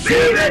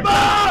receive it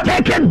back.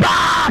 Take it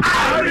back.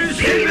 I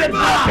receive it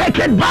back. Take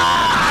it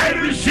back. I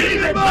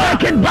receive it back.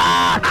 Take it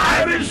back.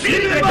 I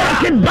receive it back.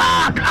 Take it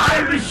back. I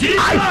receive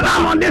it back. I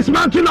stand on this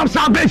mountain of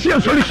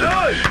salvation solution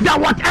that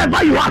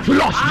whatever you have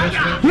lost,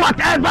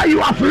 whatever you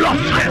have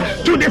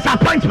lost to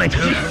disappointment,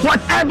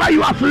 whatever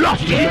you have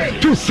lost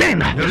to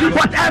sin,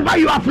 whatever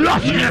you have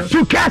lost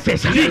to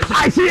curses,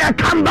 I see a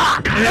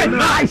comeback.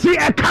 I see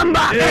a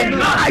comeback.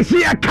 I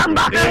see a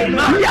comeback.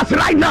 Yes,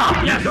 right now,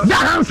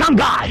 that handsome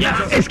guy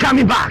is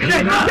coming back.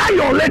 That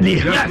young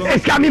lady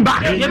is coming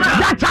back.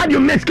 That child you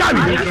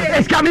miscarried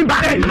is coming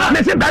back.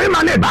 Listen, bury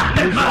my neighbor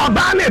or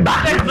buy neighbor.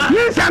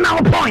 Listen now,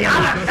 point.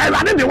 And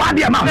I didn't want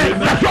the amount.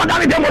 The floor that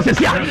the Moses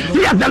here.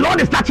 Yes, the Lord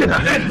is touching her.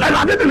 And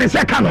I did in the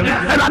second.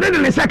 And I did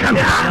in the second.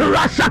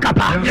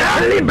 Rashakapa,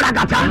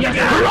 Libragata,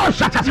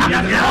 Roshata.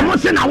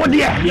 Almost in our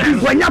dear.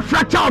 When you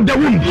fracture of the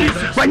womb,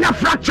 when you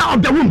fracture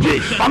of the womb,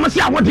 almost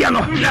in our dear.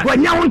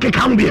 When you want to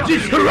come here,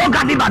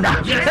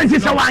 Rogadibada, and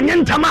it's a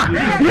one tama.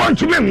 Want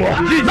to remember,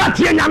 but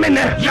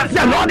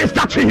the Lord is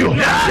touching you.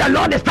 The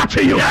Lord is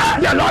touching you.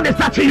 The Lord is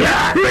touching you.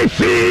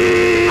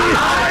 Receive.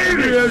 I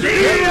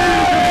receive.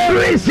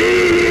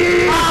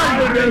 Receive.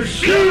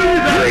 Receive.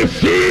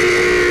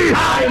 I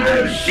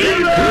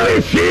receive it.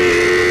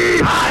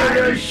 Receive. I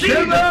receive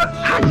it.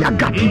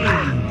 Hayagatiba.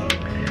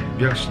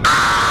 Yes.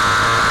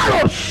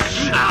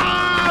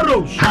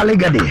 Arrows.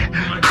 Haligadi.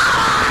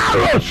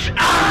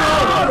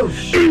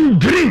 Arrows. In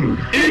dream.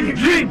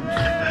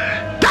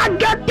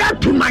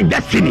 Targeted to my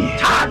destiny.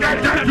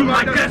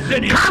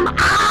 Come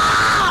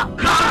out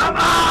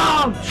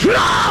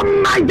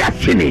from my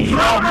destiny.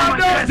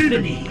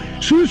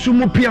 Susu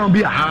mo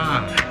piambia.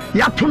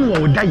 Ya tunu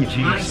wo dayi.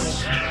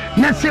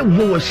 Na say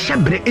wo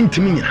shebre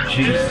intimi nyina.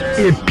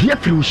 E pia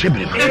firi wo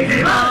shebre.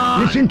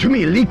 Listen to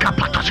me, lika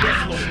patosha.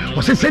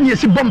 Wo se send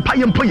yesi bompa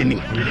yempo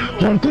yenim.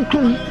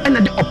 Honkukun and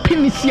the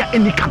opinisia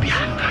eni kabia.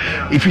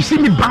 If you see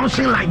me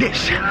bouncing like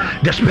this,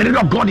 the Spirit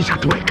of God is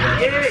at work.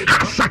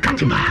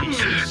 Hasakatiba.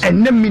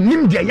 And then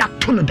minim dia ya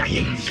tunu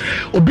dayi.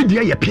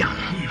 Obidia ye pian.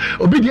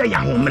 Obidia ya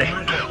homre.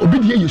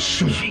 Obidia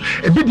yesu.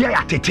 Obidia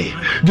ya tete.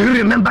 Do you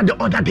remember the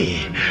other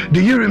day?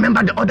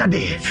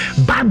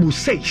 Bible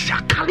says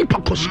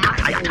Shakalipokos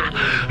katayata.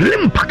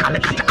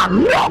 Limpakalekata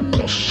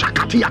alokos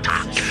sakatiata.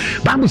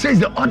 Bible says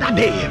the other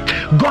day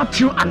God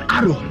threw an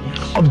arrow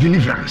of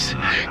deliverance.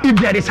 If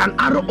there is an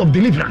arrow of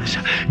deliverance,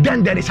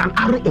 then there is an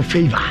arrow of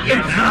favor.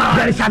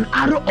 There is an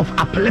arrow of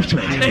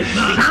upliftment.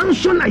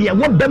 Samson aye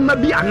wo bema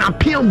bi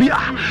anapian bi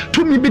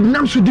to me bid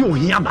nam so di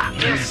ohiaba.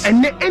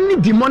 And any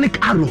demonic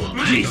arrow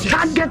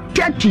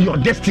targeted to your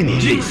destiny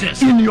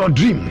in your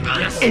dream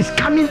is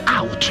coming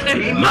out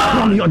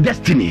from your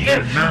destiny.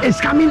 It's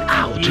coming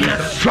out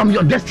from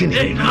your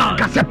destiny.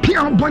 Cause a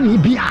pian boni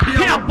bia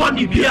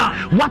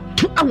what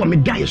to our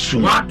medai so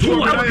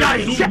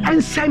say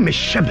answer me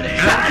shebre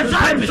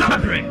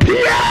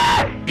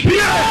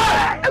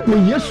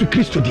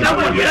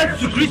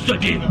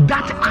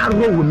that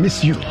arrow will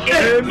miss you.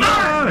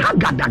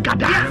 Gada.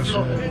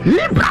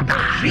 Librada.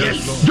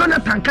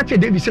 Jonathan Kache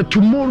David said,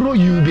 tomorrow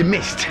you will be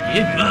missed.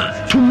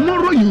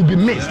 Tomorrow you will be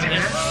missed.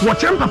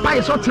 Whatever papa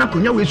is not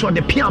kunya we saw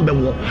the pian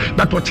bewo,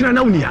 but what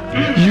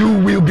you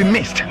will be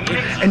missed.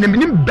 And the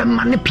minim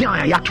bemani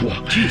pian yato.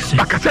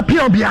 Bakase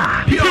pian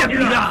bia.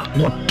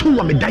 What two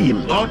of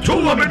medayim.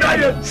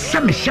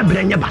 Semi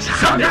shebrenya basa.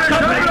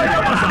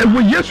 And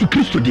when Jesus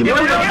Christ dim.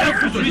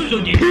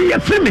 He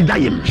free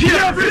medayim.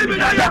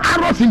 The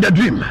arrows in the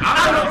dream.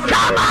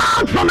 Come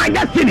out from my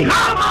destiny.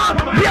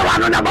 Here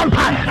one on a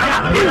vampire.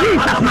 In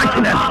Jesus'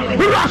 mighty name.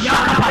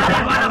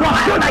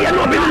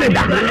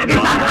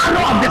 It's an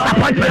arrow of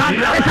disappointment.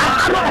 It's an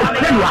arrow of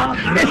failure.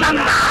 It's an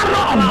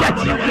arrow of death.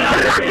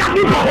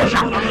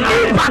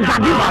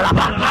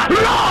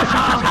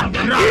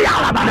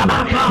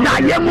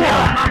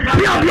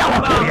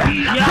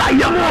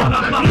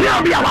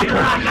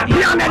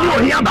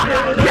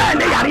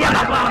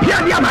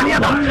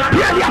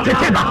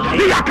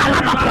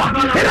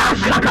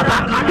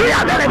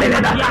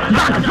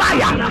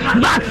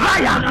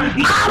 Backfire,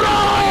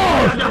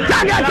 arrows,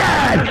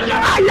 targeted,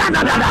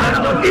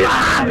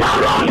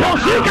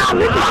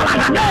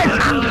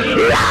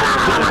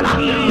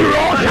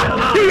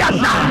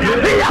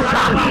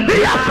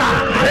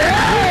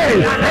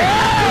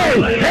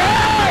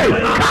 hey,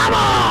 come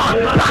on,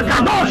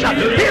 Pakadosha,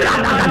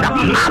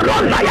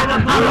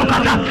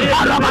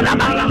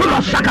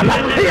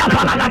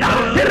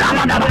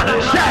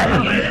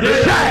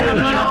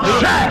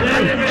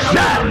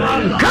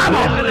 come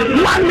on,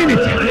 1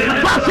 minute,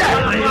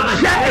 share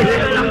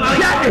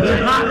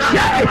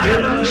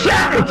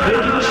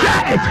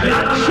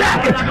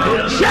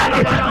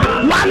it,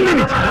 1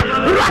 minute,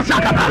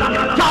 Rasakaba,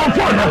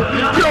 Taofono,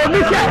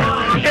 Theodise,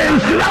 and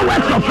Shira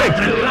words of faith,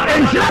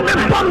 and Shira the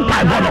bomb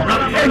by Bono,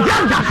 and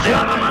Janjas,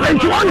 and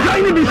to one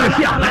joining this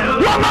year,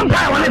 one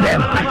by one of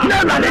them,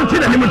 never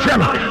mention any much.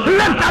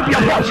 Lift up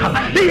your voice,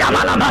 the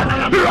Yamalaba,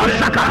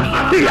 Rosaka,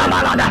 the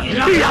Yamalada,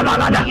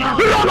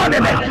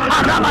 Rolodebe,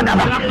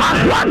 Aramadaba,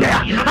 Aswande,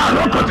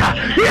 Arokota,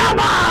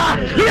 Yaba,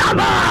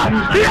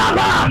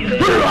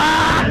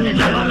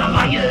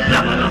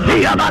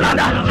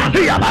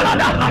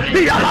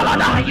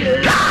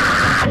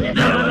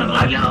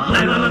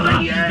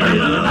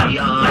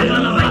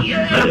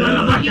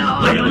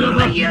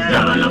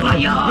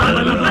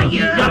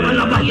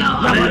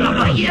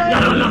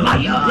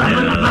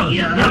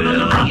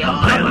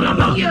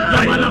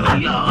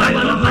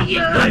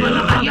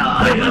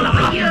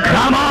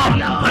 come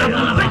on.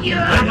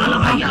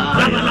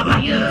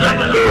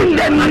 In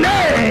the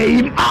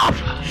name of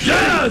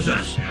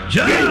Jesus.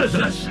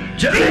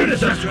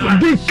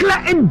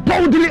 Declare it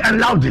boldly and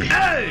loudly.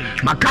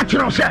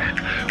 Makachiro said,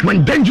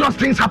 when dangerous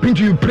things happen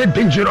to you, pray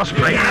dangerous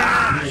prayer.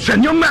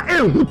 Senyoma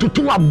ehu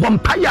tutu wa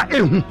bompaya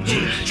ehu.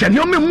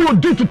 Senyoma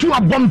muodu tutu wa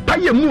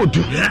bompaya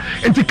muodu.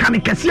 Enti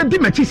kanikasiya di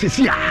mechi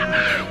sisia.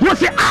 What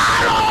say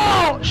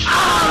arrows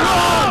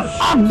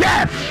of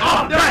death,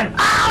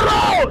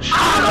 arrows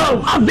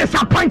of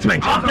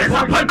disappointment,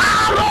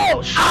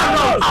 arrows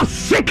of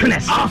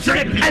sickness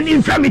and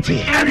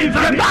infirmity.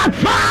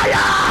 Backfire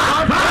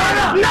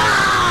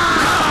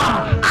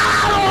now.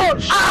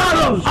 Arrows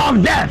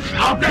of death,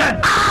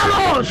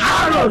 arrows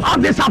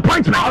of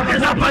disappointment,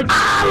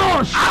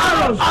 arrows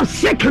of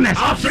sickness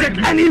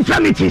and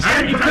infirmities.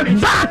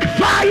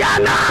 Backfire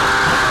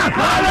now!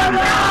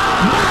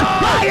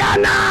 Backfire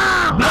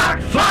now!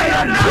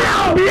 Backfire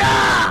now!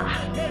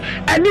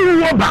 Eddie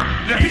Woba.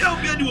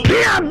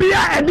 Pia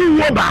Eddie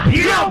Woba.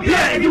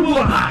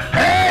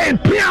 Hey,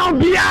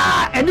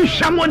 Pia Eddie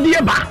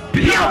Shamodieba.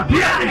 Pia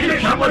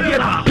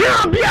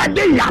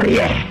de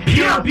Yarie.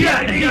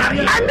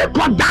 And the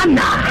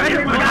Kodana.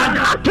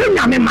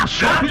 Atunya me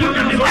maso.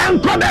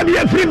 And come be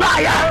a free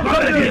buyer.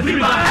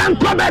 And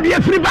come be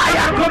a free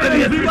buyer.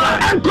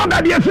 And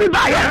come be a free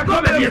buyer.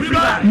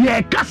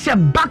 Yeah, cast a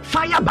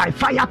backfire by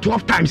fire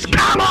 12 times.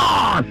 Come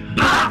on.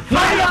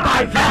 Backfire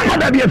by fire.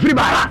 Come be a free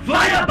buyer.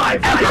 Fire by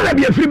fire. Come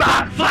be a free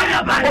buyer.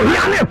 Fire by fire.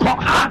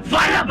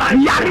 Fire by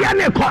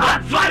Yariane ko.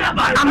 Fire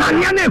by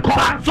Amaniane ko.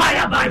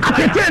 Fire by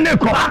Atete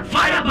ko.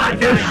 Fire by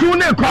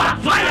Esune ko.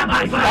 Fire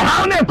by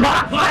Ohane ko.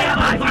 Fire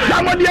by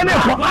Samodiane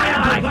ko.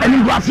 And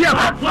Iguasia ko.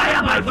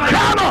 Fire by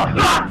come on.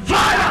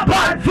 Fire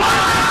by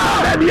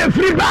fire. Be a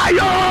free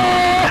buyer.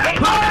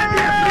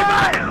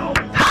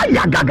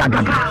 Hiya gaga.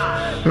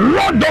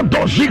 Rodo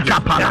dozika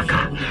palaka.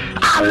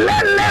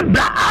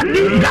 Alelebra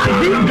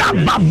adiga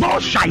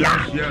baboshaya.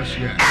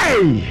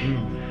 Hey.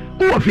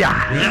 Uofia.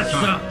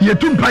 Ye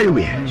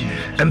tumpaiwe.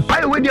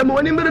 Empire de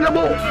mo ni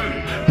mrenabo.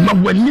 Ma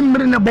wani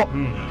mrenabo.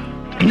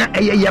 Na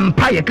eye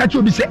empire catch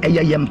you be say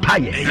eye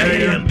empire.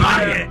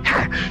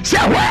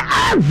 Say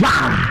wherever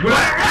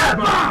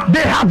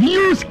they have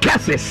used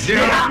curses.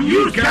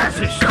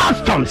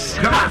 Customs.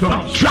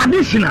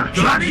 Traditions.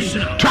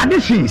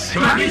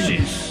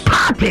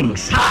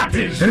 Patterns.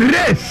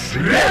 Race.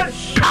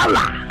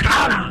 Color.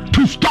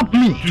 To stop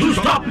me.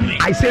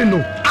 I say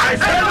no.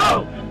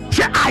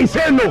 Say I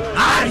say no.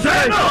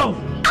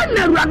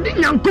 Ana radi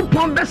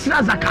nyankopon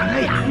besra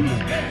Zakaria.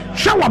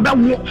 Sha wa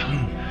bewo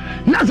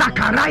na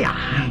Zakaria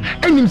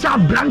enim sa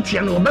brantie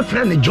no be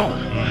frɛ ne John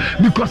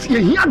because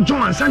ye hia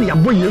John ansa na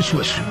yabo Yesu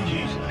asu.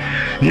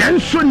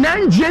 Nanso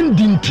nanje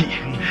ndinti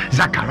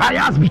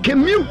Zacharias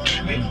became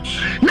mute.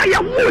 Na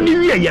ya wo ni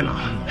wiye no.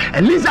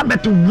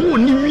 Elizabeth wo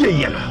ni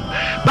wiye no.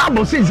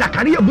 Bible says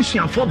Zachariah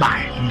busuafo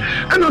bai.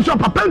 Eno so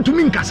papa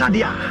ntumi nkasa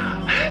dia.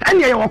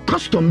 Ene ye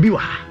custom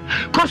biwa.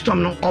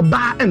 Custom no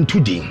oba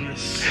entudi.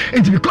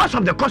 It's because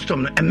of the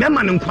custom no a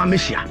member no kwa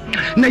mesia.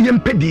 Na ye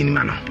mpedi ni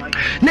mano.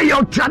 Na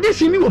ye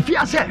tradition ni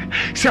ofia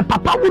se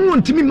papa wo no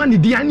ntimi ma ni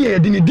dia na ye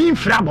de ni din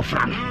fra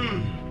abofra no.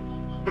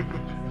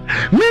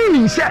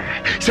 Meaning say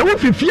wo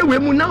fifie we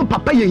mu na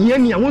papa ye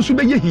hiani a won so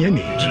be ye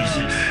hiani.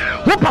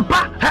 Wo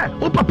papa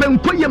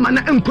enkoye ma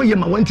na enkoye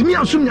ma wantimi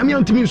asum nyame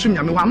antimi nsum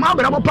nyame wa ma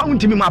abrabo pa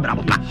wantimi ma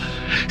abrabo pa.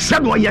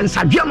 Said wo ye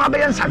nsadwam ma be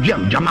ye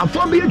nsadwam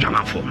dwamafo be ye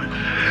dwamafo.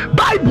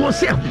 Bible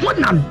say what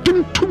na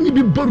dum to me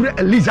be borre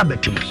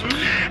Elizabeth.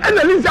 And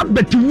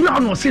Elizabeth wura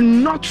no say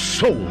not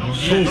so.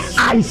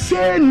 I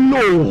say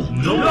no.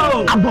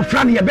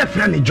 Abofra ne ye be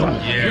fra ne John.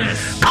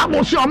 Yes.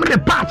 Bible say o me the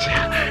part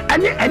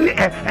any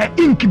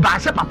ink ba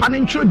say papa ne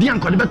ntro di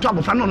anko de beto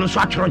abofra no so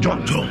atworo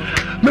John.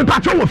 Me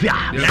patro wo fia.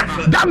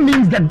 That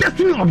means the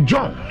destiny of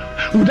John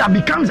would have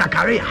become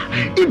Zachariah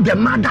if the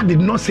mother did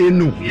not say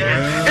no.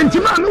 And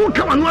Tima no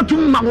come and to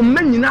my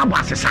men in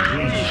Abasesa.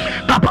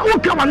 Papa will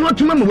come and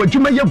to me what you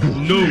may have.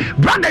 No.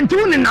 Brother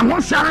Tune in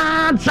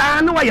Amosa,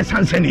 no way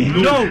Sansani.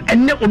 No.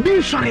 And never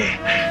be sorry.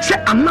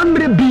 Say a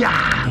mamre bia,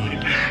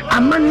 a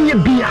mania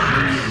bia,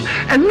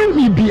 and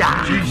Numi bia,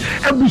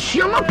 a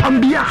Bushama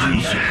Pambia,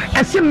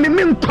 as some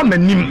men come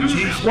and him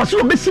was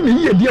so busy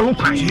here, dear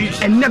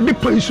and never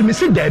put you miss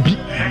Debbie.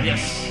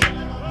 Yes.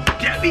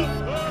 Debbie.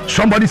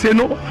 Somebody say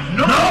no.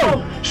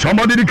 No.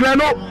 Somebody declare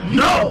no.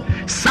 No.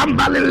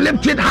 Somebody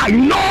lift it high.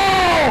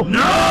 No.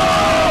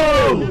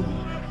 No.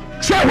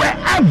 Say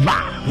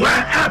wherever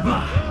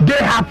they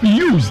have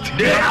used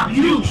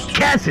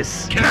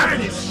curses,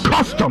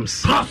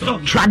 customs,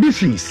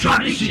 traditions,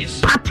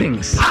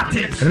 patterns,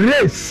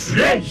 race,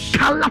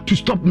 color to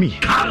stop me.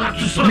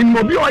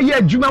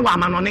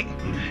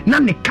 Na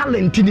ne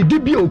talent ni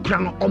dibi okra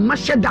no o ma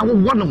hyeda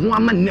wo no ho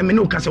ama nnem ne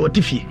okasa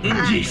wotifie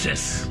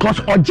Jesus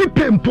cause oje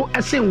pempo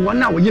esen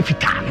wona wo ye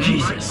fita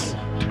Jesus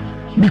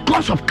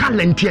because of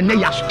talent ne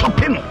ya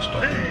stopping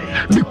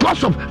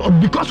because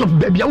of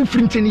baby awu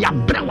frintin ya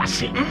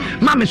brewase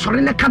ma me sore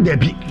ne ka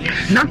dabi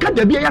na ka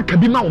dabi ya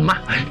kabi ma wo ma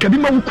kabi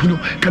ma wo kunu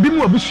kabi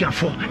ma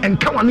obusuafo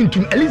enka wano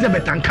ntum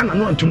Elizabeth anka na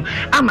no ntum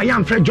ama ya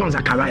mfre John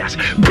Zacharias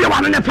bi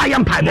wano ne fa ya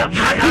mpaibo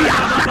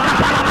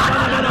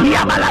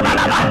ya bala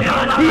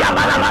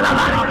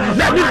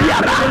dabi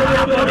biara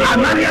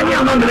amani ani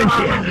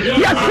amamrenche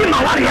ya sima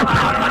wari ya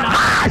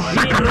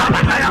sakata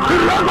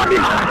robo bi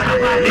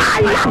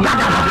aya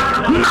bada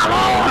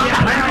malo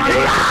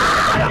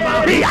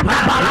ya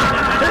bala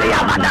ya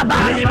badaba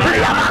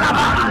ya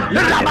balaba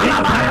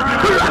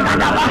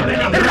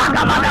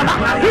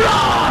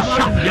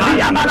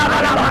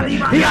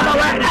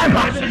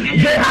wherever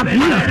they have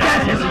used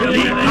curses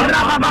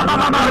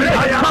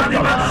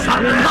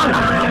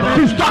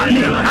to stop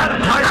me.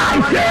 I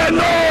say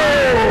no.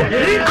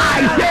 I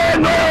say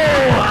no.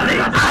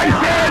 I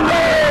say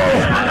no.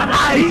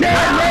 I say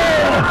no.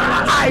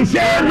 I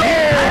say no.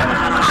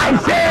 I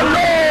say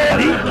no.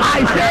 I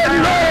say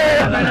no.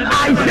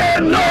 I say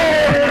no.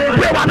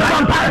 We want to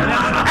vampire.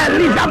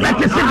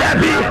 Elizabeth is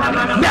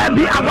there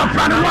be our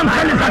friend one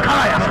friend is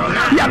Zacharias.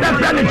 Yeah, that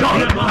friend is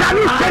John. Can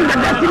you send the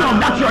destiny of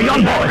that your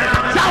young boy?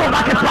 Sao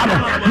back at one.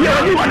 You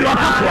only want your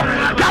castle.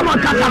 Come on,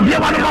 Casa, be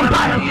one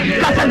vampire.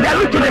 Casa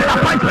David to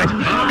disappointment.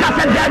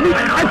 Casa David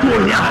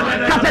Etonia.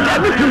 Casa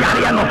David to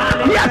Yariano.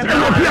 Yes,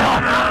 Elopio.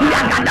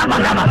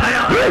 Yagadabagaba.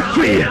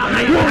 History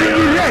will be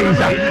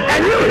erased. A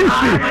new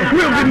history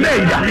will be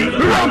made.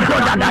 Ronko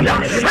Dada.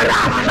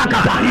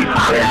 Rasakapa.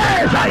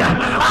 Alezaya.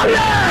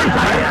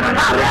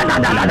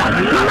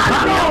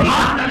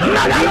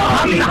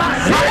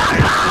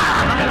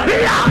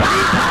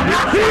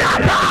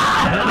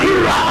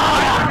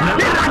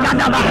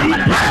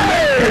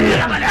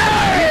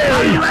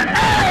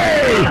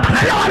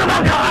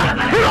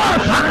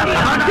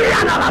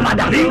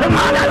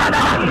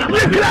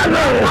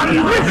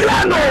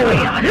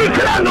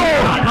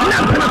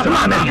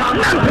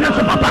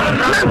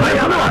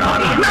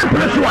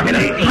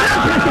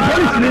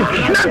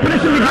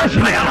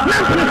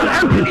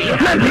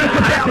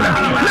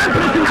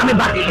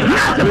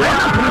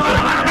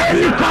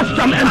 Any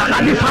custom and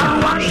tradition,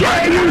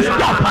 saying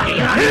stop.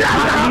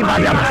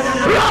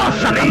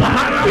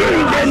 In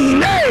the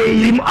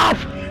name of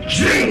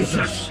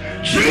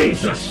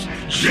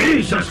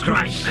Jesus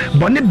Christ.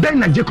 Bonne ben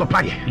na Jacob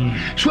aye.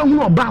 So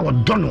hu oba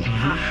odono.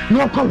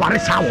 Na okọ ware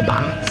sa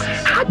oba.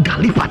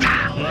 Agalipata.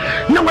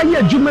 Na wa ye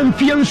adwuma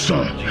mfie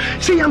nso.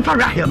 Se yamfa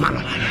Rahel ma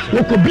no.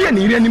 Wokobi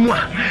ani ire animu a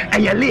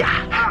eye Lea.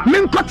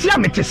 Menkotia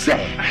mete se.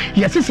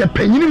 Yesi se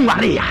panyini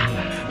ware ya.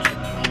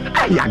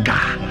 Ayaga.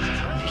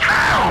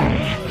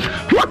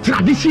 What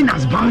tradition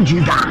has bound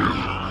you down?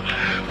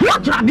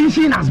 What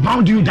tradition has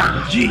bound you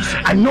down? Jesus.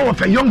 I know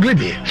of a young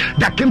lady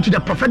that came to the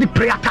prophetic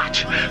prayer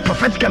touch,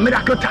 prophetic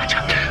miracle touch.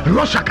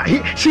 Roshaka,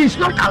 she is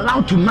not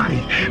allowed to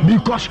marry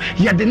because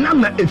he had the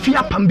number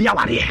Efia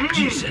Pambiawari.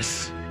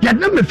 Jesus. Yet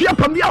number Fia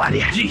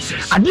Pambiawari.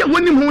 Jesus. I didn't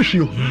win him Hoshi.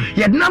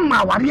 Yet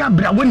number Waria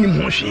Bra win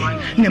him Hoshi.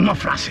 Nemo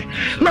Frase.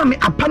 Mammy,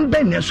 a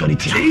Pambene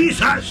solitaire.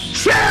 Jesus.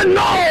 Say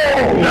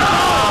no! No!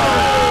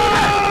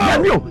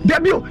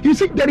 Debut, you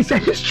see, there is a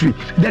history.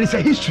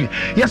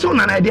 Yes, on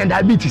an idea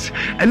diabetes,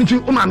 and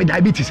to umami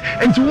diabetes,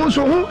 and to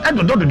also who at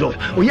the door.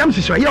 We yam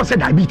sister, you said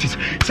diabetes.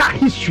 Sa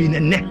history in the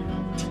neck.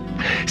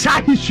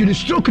 Sa history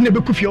stroke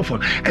never could feel for,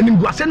 and in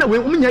Guasana, we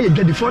only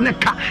get the phone.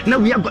 Now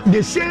we have got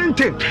the same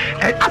thing.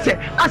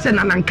 As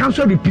an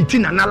cancer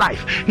repeating an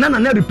life,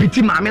 none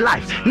repeating my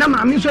life, none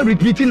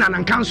repeating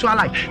an cancer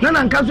life,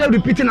 none cancer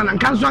repeating an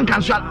cancer.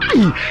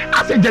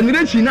 As a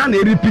generation, none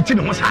repeating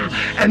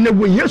and the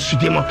way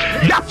yesterday,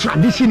 that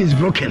tradition is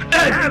broken.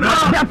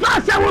 The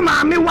first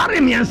woman,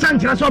 worry me and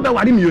Santa, so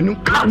about him, you know,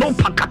 Carlo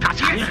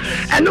Pacatasa,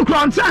 and the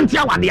crown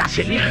Santia, what they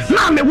say.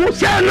 Mammy will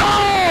say no.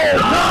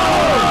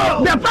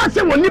 The first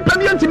when you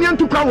pay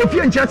to call with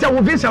you and just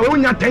say, visa,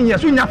 when you're 10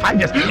 years, when you're 5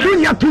 years, when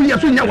you're 2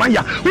 years, when you're 1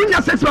 year, when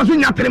you're 6 months, when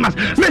you're 3 months.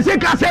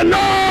 Messiah say no.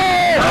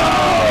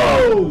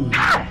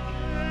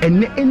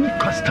 And any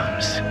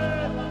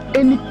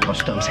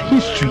customs,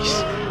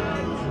 histories,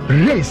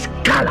 race,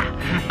 color,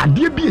 I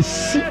dare be a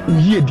sea,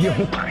 ye dear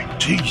Hokai.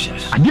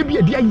 Jesus. I dare be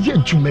a dear year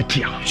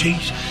Jumetia.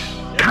 Jesus.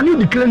 Can you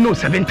declare no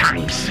 7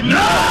 times? No!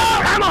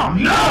 Come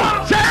on!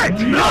 No! Say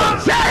it! No!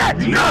 Say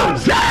it! No!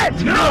 Say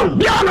it! No!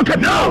 Bianca!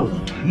 No!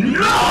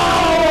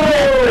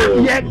 No!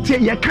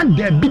 You can't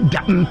there be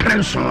that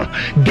impression.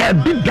 There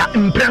be that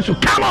impression.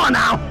 Come on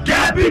now!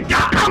 There be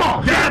that! Come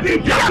on! There be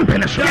that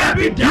impression! There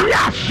be that!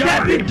 Yes!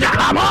 There be that!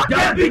 Come on!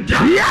 There be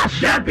that!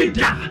 Yes! There be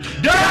that!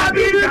 There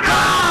be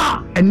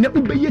that! And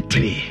never be a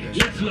tree.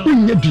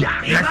 Unya dia.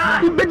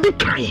 Ube di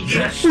kai.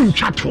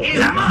 Unchato.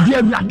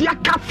 Dia dia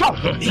kafo.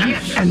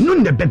 And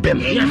none the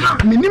bebem.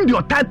 Minim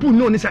your type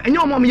no ni say. And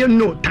your mom you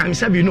know times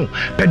have you know.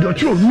 Pedro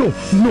no.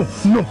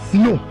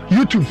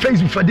 YouTube,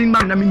 Facebook for the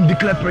man I mean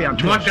declare prayer.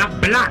 What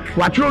that black?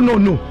 What you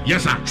no.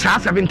 Yes sir.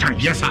 7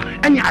 times. Yes sir.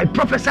 And I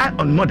prophesy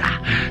on mother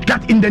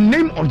that in the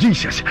name of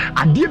Jesus,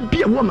 I dare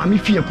be a woman me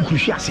fear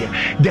kukushia say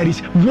there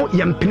is what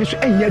yam penis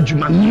and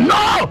juma.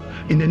 No!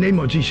 In the name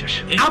of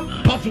Jesus.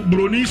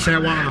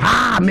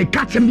 Me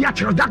catch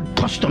that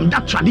custom,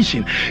 that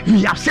tradition.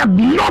 We have said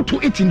no to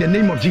it in the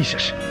name of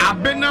Jesus.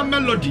 Abena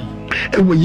melody.